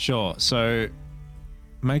 So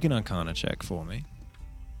make an Arcana check for me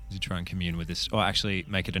to try and commune with this, or actually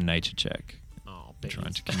make it a nature check. Oh,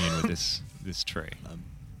 Trying to commune with this tree.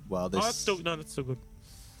 While this that's still good.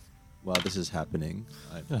 while this is happening,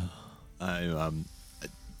 I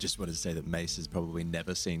just wanted to say that Mace has probably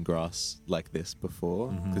never seen grass like this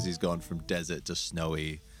before because he's gone from desert to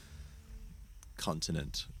snowy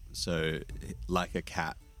continent. So, like a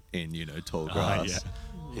cat in tall grass,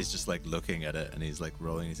 he's just like looking at it and he's like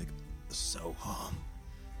rolling. He's like, so warm,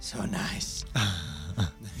 so nice.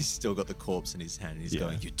 He's still got the corpse in his hand. And he's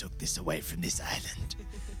going, "You took this away from this island."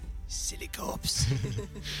 Silly corpse.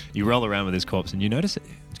 You roll around with this corpse and you notice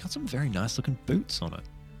it's got some very nice looking boots on it.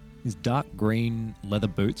 These dark green leather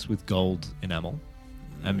boots with gold enamel.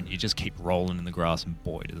 I mean, you just keep rolling in the grass and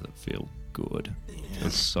boy, does it feel good.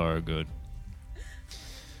 It's so good.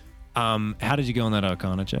 How did you go on that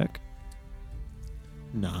Arcana check?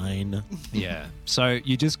 9. Yeah. So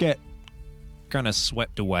you just get kind of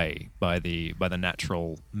swept away by the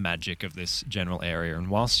natural magic of this general area. And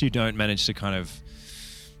whilst you don't manage to kind of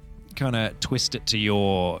twist it to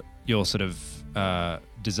your sort of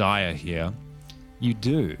desire here, you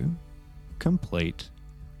do complete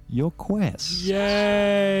your quest.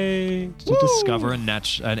 Yay! To discover an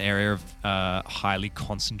area of highly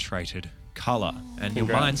concentrated color, and your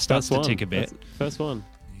mind starts to tick a bit. First one.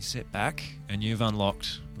 You sit back and you've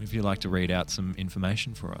unlocked, if you'd like to read out some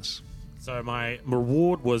information for us. So my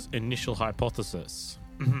reward was initial hypothesis.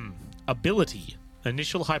 Ability.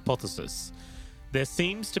 Initial hypothesis. There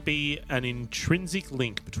seems to be an intrinsic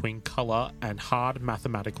link between color and hard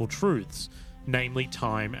mathematical truths, namely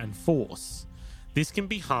time and force. This can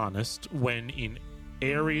be harnessed when in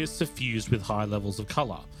areas suffused with high levels of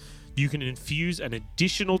color. You can infuse an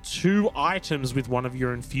additional 2 items with one of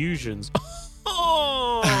your infusions.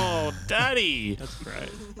 Oh, daddy! That's great.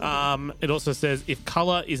 It also says, if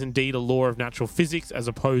color is indeed a law of natural physics as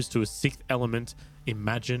opposed to a 6th element,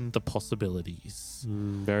 imagine the possibilities.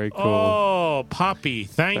 Very cool. Oh, puppy,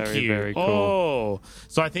 thank Very, you. very cool. Oh,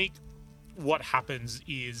 so I think what happens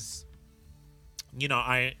is,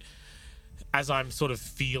 as I'm sort of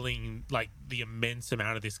feeling like the immense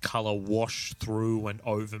amount of this color wash through and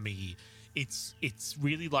over me, it's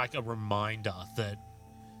really like a reminder that,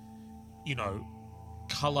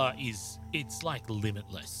 color it's like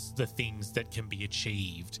limitless, the things that can be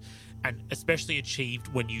achieved, and especially achieved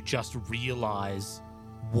when you just realize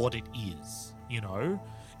what it is,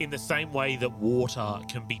 in the same way that water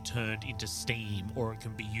can be turned into steam, or it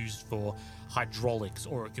can be used for hydraulics,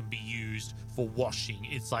 or it can be used for washing.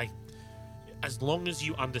 It's like, as long as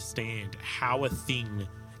you understand how a thing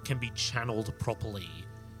can be channeled properly,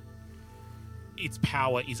 its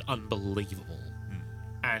power is unbelievable.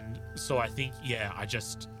 And so I think, I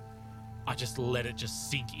just let it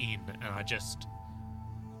just sink in, and I just,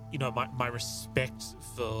 my respect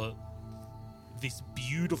for this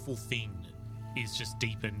beautiful thing is just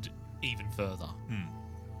deepened even further.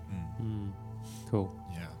 Cool.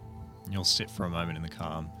 You'll sit for a moment in the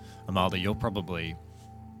calm. Amalda, you're probably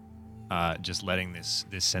just letting this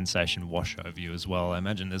sensation wash over you as well. I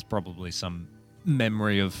imagine there's probably some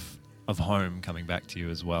memory of home coming back to you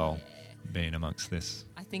as well, being amongst this.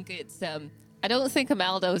 I think it's I don't think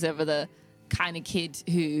Amalda was ever the kind of kid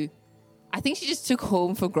who, I think she just took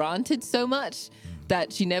home for granted so much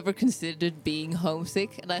that she never considered being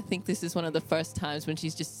homesick. And I think this is one of the first times when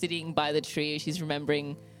she's just sitting by the tree, she's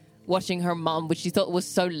remembering watching her mum, which she thought was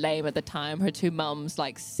so lame at the time, her two mums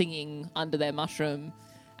like singing under their mushroom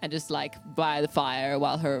and just like by the fire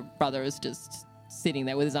while her brother is just sitting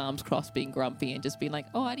there with his arms crossed being grumpy and just being like,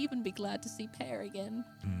 oh, I'd even be glad to see Pear again.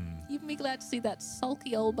 Even be glad to see that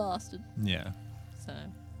sulky old bastard. Yeah. So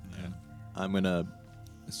I'm gonna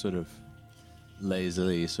sort of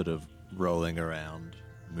lazily sort of rolling around,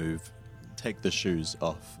 take the shoes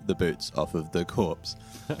off, the boots off of the corpse,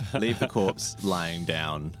 leave the corpse lying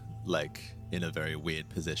down like in a very weird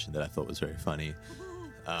position that I thought was very funny,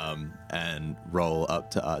 and roll up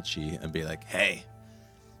to Archie and be like, hey,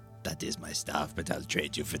 That is my staff, but I'll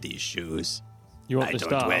trade you for these shoes. You want I the don't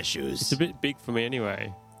staff? wear shoes. It's a bit big for me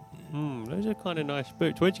anyway. Those are kind of nice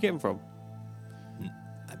boots. Where'd you get them from?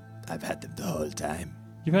 I've had them the whole time.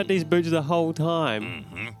 You've had these boots the whole time.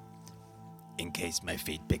 Mm-hmm. In case my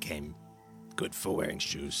feet became good for wearing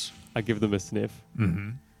shoes. I give them a sniff.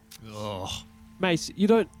 Mm-hmm. Oh. Mace, you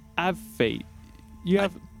don't have feet. You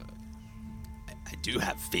have... I do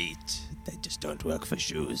have feet. They just don't work for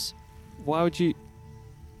shoes. Why would you...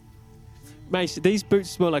 Mace, these boots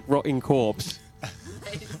smell like rotting corpse.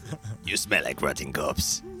 You smell like rotting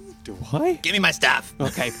corpse. Do I? Give me my staff.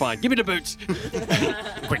 Okay, fine. Give me the boots.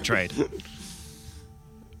 Quick trade.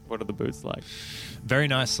 What are the boots like? Very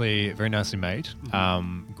nicely made.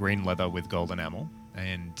 Green leather with gold enamel,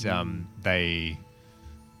 and they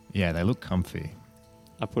look comfy.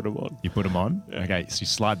 I put them on. You put them on. Yeah. Okay, so you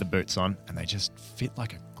slide the boots on, and they just fit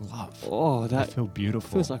like a glove. Oh, They that feel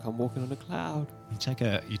beautiful. feels like I'm walking on a cloud.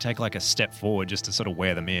 You take like a step forward just to sort of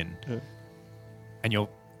wear them in, Yeah. and your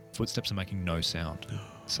footsteps are making no sound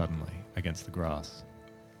suddenly against the grass.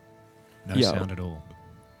 No Yeah. sound at all.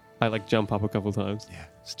 I like jump up a couple times. Yeah,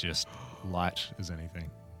 it's just light as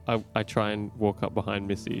anything. I try and walk up behind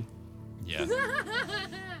Missy. Yeah,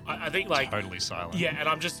 I think like totally silent. yeah, and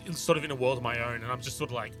I'm just sort of in a world of my own, and I'm just sort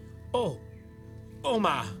of like, oh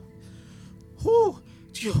my, whoo.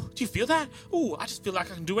 Do you feel that? Ooh, I just feel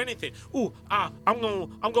like I can do anything. Ooh, I'm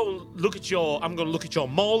gonna look at your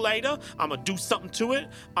mole later. I'm gonna do something to it.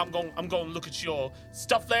 I'm gonna look at your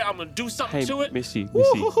stuff later. I'm gonna do something Hey, to it. Missy.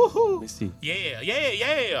 Missy.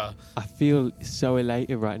 Yeah. I feel so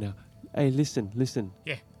elated right now. Hey, listen.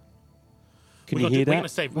 Yeah. Can We're you hear that? We're gonna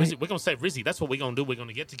save Rizzy. Wait. We're gonna save Rizzy. That's what we're gonna do. We're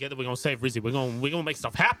gonna get together. We're gonna save Rizzy. We're gonna make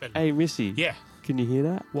stuff happen. Hey, Missy. Yeah. Can you hear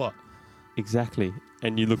that? What? Exactly.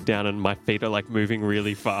 And you look down and my feet are like moving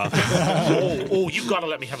really fast. oh, you gotta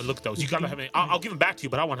let me have a look at those. You gotta have me. I'll give them back to you,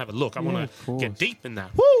 but I want to have a look. I want of to course. get deep in that.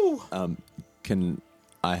 Woo! Can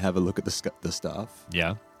I have a look at the staff?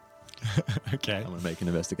 Yeah. Okay. I'm gonna make an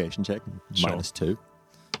investigation check. Sure. -2.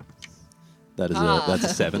 That is that's a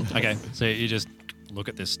 7. Okay, so you just look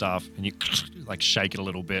at this staff and you like shake it a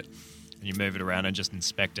little bit and you move it around and just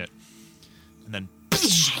inspect it. And then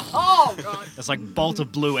Oh god! this like bolt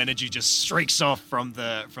of blue energy just streaks off from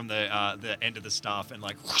the end of the staff and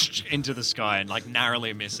like into the sky and like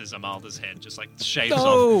narrowly misses Amalda's head, just like shaves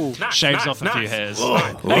off Nice, off a nice. few hairs.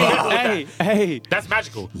 Hey. That's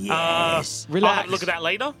magical. Yes. I'll Relax. have a look at that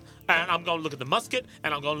later. And I'm going to look at the musket,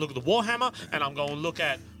 and I'm going to look at the warhammer, and I'm going to look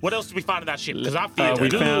at what else did we find in that ship? Because I feel We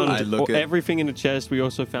good. I found look at- everything in the chest. We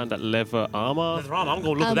also found that leather armor. That's wrong. I'm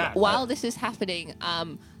going to look at that. While this is happening,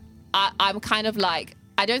 I'm kind of like,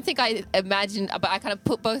 I don't think I imagined, but I kind of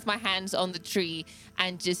put both my hands on the tree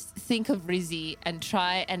and just think of Rizzy and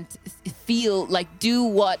try and feel, like, do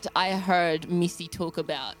what I heard Missy talk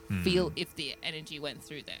about. Feel if the energy went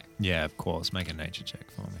through there. Yeah, of course. Make a nature check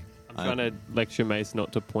for me. I'm trying to lecture Mace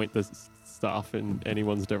not to point the staff in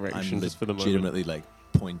anyone's direction I'm just for the moment. legitimately like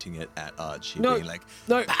pointing it at Archie, No. being like,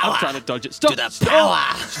 No, Power. I'm trying to dodge it. Stop! To the Stop!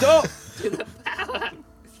 power. Stop!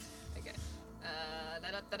 Okay.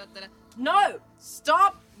 No!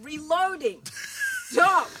 Stop reloading!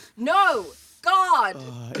 Stop! No! God!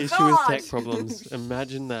 Issue with tech problems.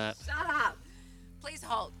 Imagine that. Shut up. Please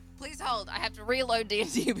hold. Please hold. I have to reload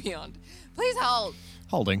D&D Beyond. Please hold.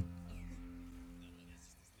 Holding.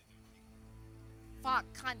 Fuck,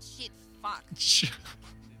 cunt, shit, fuck.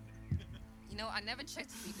 You know, I never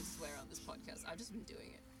checked if we could swear on this podcast. I've just been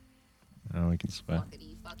doing it. Oh, we can swear.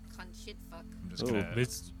 Fuckity, fuck, cunt, shit, fuck. I'm just Oh, gonna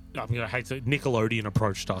I'm going to hate to Nickelodeon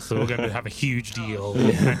approached us, so we're going to have a huge deal,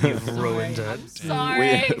 and you've ruined it.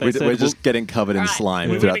 Sorry. We're just getting covered in Right. slime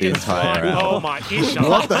We're throughout the gonna get entire slime. hour. Oh my Isha.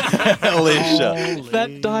 What the hell, Isha?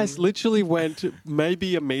 That dice literally went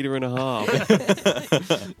maybe 1.5 meters.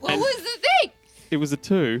 What was the thing? It was a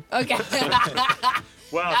 2. Okay.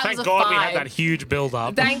 Well, That thank was a God we 5. had that huge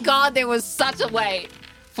build-up. Thank God there was such a wait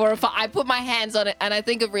for a I put my hands on it and I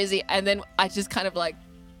think of Rizzy and then I just kind of like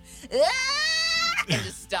and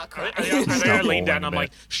just start crying. And then I lean down and I'm bawling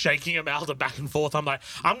a like shaking Amalda back and forth. I'm like,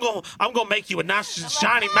 I'm gonna make you a nice,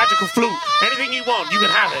 shiny, magical flute. Anything you want, you can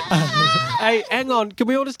have it. Hey, hang on. Can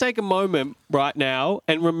we all just take a moment right now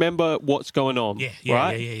and remember what's going on? Yeah.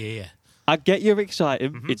 right? I get you're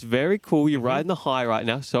excited. It's very cool. You're riding the high right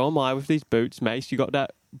now. So am I with these boots, Mace. You got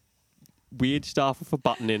that weird staff with a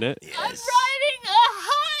button in it. I'm riding a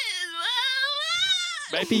high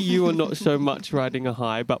as well. Maybe you are not so much riding a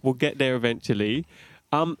high, but we'll get there eventually.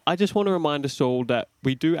 I just want to remind us all that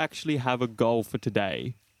we do actually have a goal for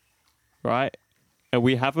today, right? And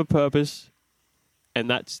we have a purpose, and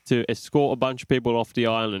that's to escort a bunch of people off the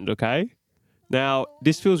island, okay? Now,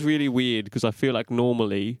 this feels really weird because I feel like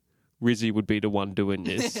normally Rizzy would be the one doing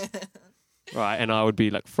this, right? And I would be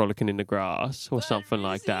like frolicking in the grass or something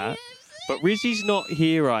like that. But Rizzy's not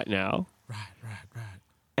here right now. Right.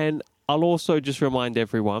 And I'll also just remind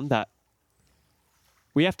everyone that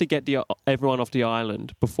we have to get everyone off the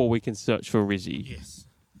island before we can search for Rizzy. Yes.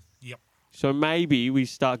 Yep. So maybe we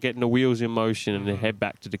start getting the wheels in motion and then head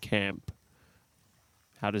back to the camp.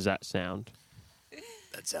 How does that sound?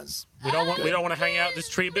 That sounds. We don't want to hang out this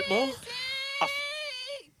tree a bit more.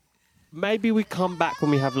 Maybe we come back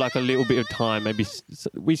when we have like a little bit of time. Maybe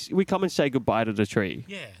we come and say goodbye to the tree.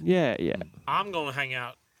 Yeah. Yeah. I'm gonna hang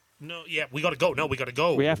out. No, yeah, we gotta go. No, we gotta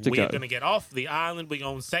go. We have to We're go. gonna get off the island. We're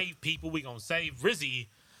gonna save people. We're gonna save Rizzy.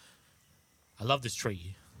 I love this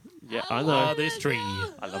tree. Yeah, I I know. love this tree.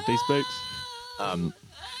 I love these boots.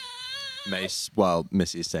 Mace, while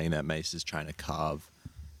Missy is saying that, Mace is trying to carve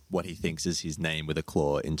what he thinks is his name with a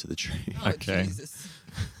claw into the tree. Okay. Jesus.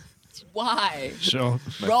 Why? Sure.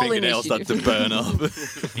 My Roll fingernails start to burn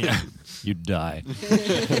off. Yeah. You die.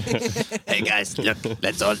 Hey guys, look,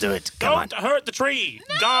 let's all do it. Come on. Don't hurt the tree.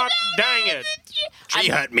 God dang it. Tree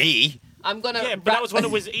hurt me. I'm gonna. Yeah, but that was when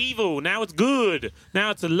it was evil. Now it's good.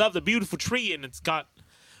 Now it's a love the beautiful tree, and it's got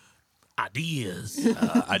ideas.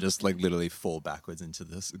 I just like literally fall backwards into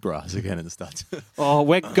this grass again and start to... Oh,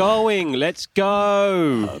 we're going. Let's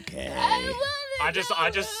go. Okay. I just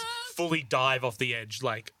fully dive off the edge,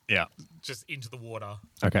 like Yeah. just into the water.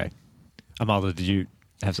 Okay. Amalda, did you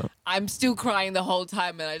have some? I'm still crying the whole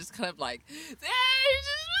time, and I just kind of like,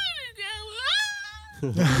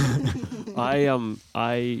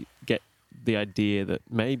 I get the idea that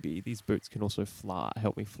maybe these boots can also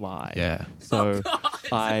help me fly. Yeah. So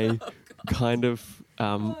I kind of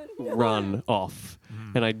run off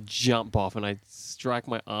and I jump off and I strike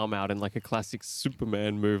my arm out in like a classic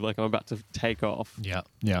Superman move, like I'm about to take off. Yeah.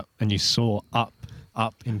 Yeah. And you soar up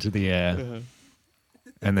into the air.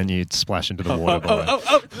 And then you splash into the water below.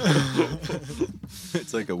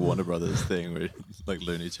 It's like a Warner Brothers thing where, like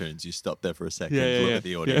Looney Tunes, you stop there for a second, Yeah, look yeah, at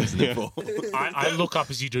the audience, and then fall. I look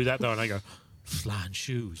up as you do that, though, and I go, flying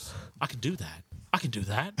shoes. I can do that. I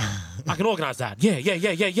can organize that.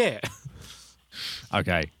 Yeah.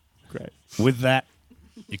 Okay. Great. With that,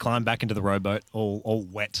 you climb back into the rowboat, all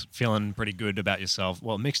wet, feeling pretty good about yourself.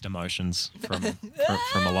 Well, mixed emotions from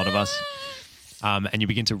a lot of us. And you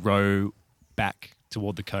begin to row back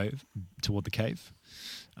toward the cave.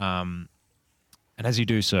 And as you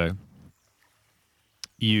do so,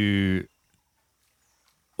 you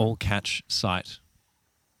all catch sight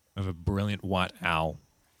of a brilliant white owl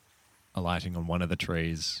alighting on one of the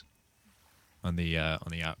trees on the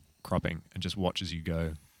outcropping and just watch as you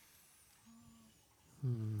go. Do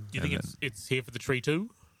you think it's here for the tree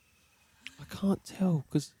too? I can't tell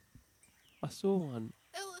because I saw one.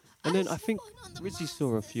 And then I think Rizzy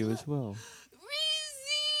saw a few as well.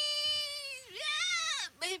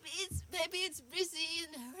 Maybe it's Rizzy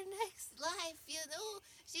in her next life, you know.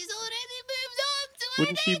 She's already moved on to her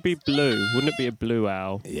Wouldn't she next be blue? life. Wouldn't it be a blue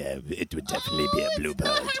owl? Yeah, it would definitely be a It's not bluebird.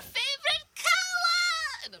 her favorite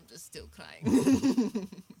color. And I'm just still crying.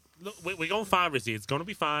 Look, we're gonna find Rizzy. It's gonna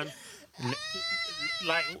be fine.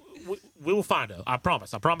 Like we'll find her. I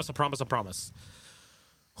promise.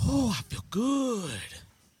 Oh, I feel good.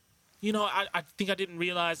 You know, I think I didn't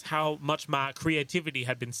realize how much my creativity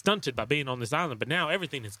had been stunted by being on this island, but now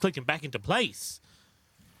everything is clicking back into place.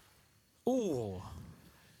 Ooh.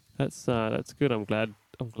 That's good. I'm glad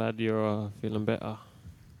you're feeling better.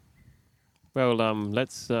 Well,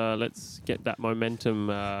 let's get that momentum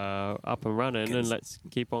up and running, and let's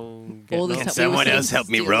keep on getting All the on. time- Someone We were else help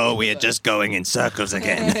me saying row. still, We are but- just going in circles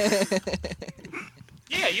again.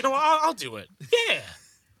 Yeah, you know what? I'll do it. Yeah.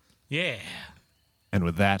 Yeah. And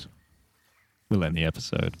with that, we'll end the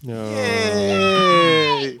episode.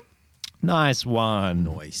 No. Nice one.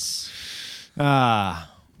 Noise.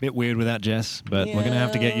 Bit weird without Jess, but we're going to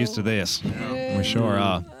have to get used to this. We sure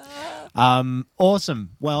are. Awesome.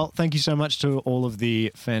 Well, thank you so much to all of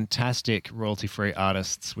the fantastic royalty-free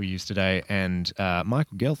artists we used today, and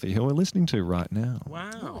Michael Gelfi, who we're listening to right now.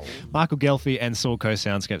 Wow. Michael Gelfi and Soulco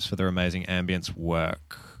Soundscapes for their amazing ambience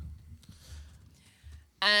work.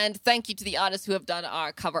 And thank you to the artists who have done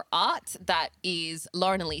our cover art. That is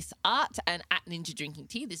Lauren Elise Art and at Ninja Drinking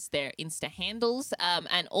Tea. This is their Insta handles.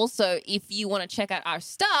 And also, if you want to check out our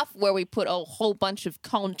stuff, where we put a whole bunch of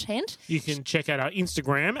content. You can check out our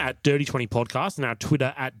Instagram at Dirty20 Podcast and our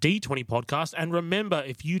Twitter at D20 Podcast. And remember,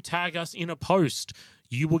 if you tag us in a post,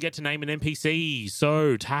 you will get to name an NPC.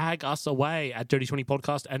 So tag us away at Dirty20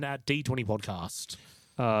 Podcast and at D20 Podcast.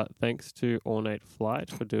 Thanks to Ornate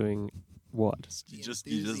Flight for doing what? You just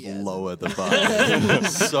lower the bar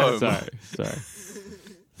so much. Sorry.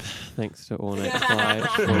 Thanks to Ornate Flight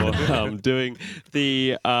for doing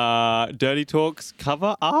the Dirty Talks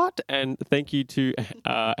cover art, and thank you to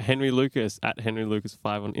Henry Lucas at Henry Lucas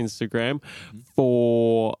 5 on Instagram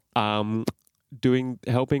for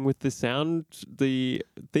helping with the sound, the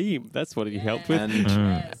theme. That's what he helped with.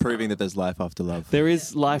 And proving that there's life after love. There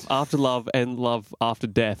is life after love and love after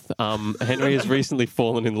death. Henry has recently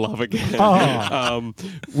fallen in love again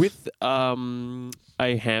with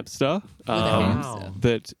a hamster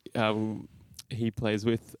that he plays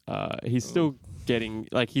with. He's still getting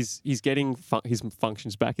he's getting his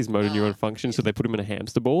functions back, his motor neuron function. So they put him in a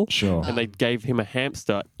hamster ball. Sure. And they gave him a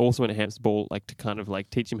hamster, also in a hamster ball, to kind of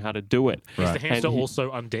teach him how to do it. Is the hamster And he-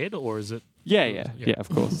 also undead, or is it? Yeah, of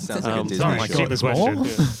course. Sounds like a Disney Sorry, show. stupid there's more?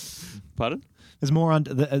 question. Pardon? There's more.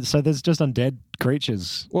 So there's just undead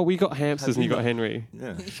creatures. Well, we got hamsters and you got Henry.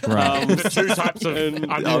 Yeah. Right. The two types of And-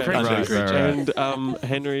 undead creatures. Right. And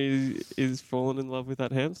Henry is fallen in love with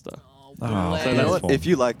that hamster. Oh, So You know that's what? If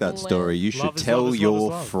you like that story, you should Love is tell love is your love is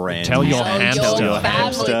love. friend. Tell your Tell hamster. your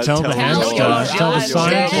hamster. Tell the Tell hamster. your Tell the friends.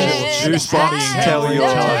 scientist. Juice bodying. Tell your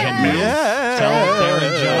Henry. Yeah. Tell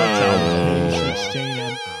Sarah Jo. Tell Christine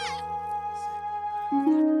and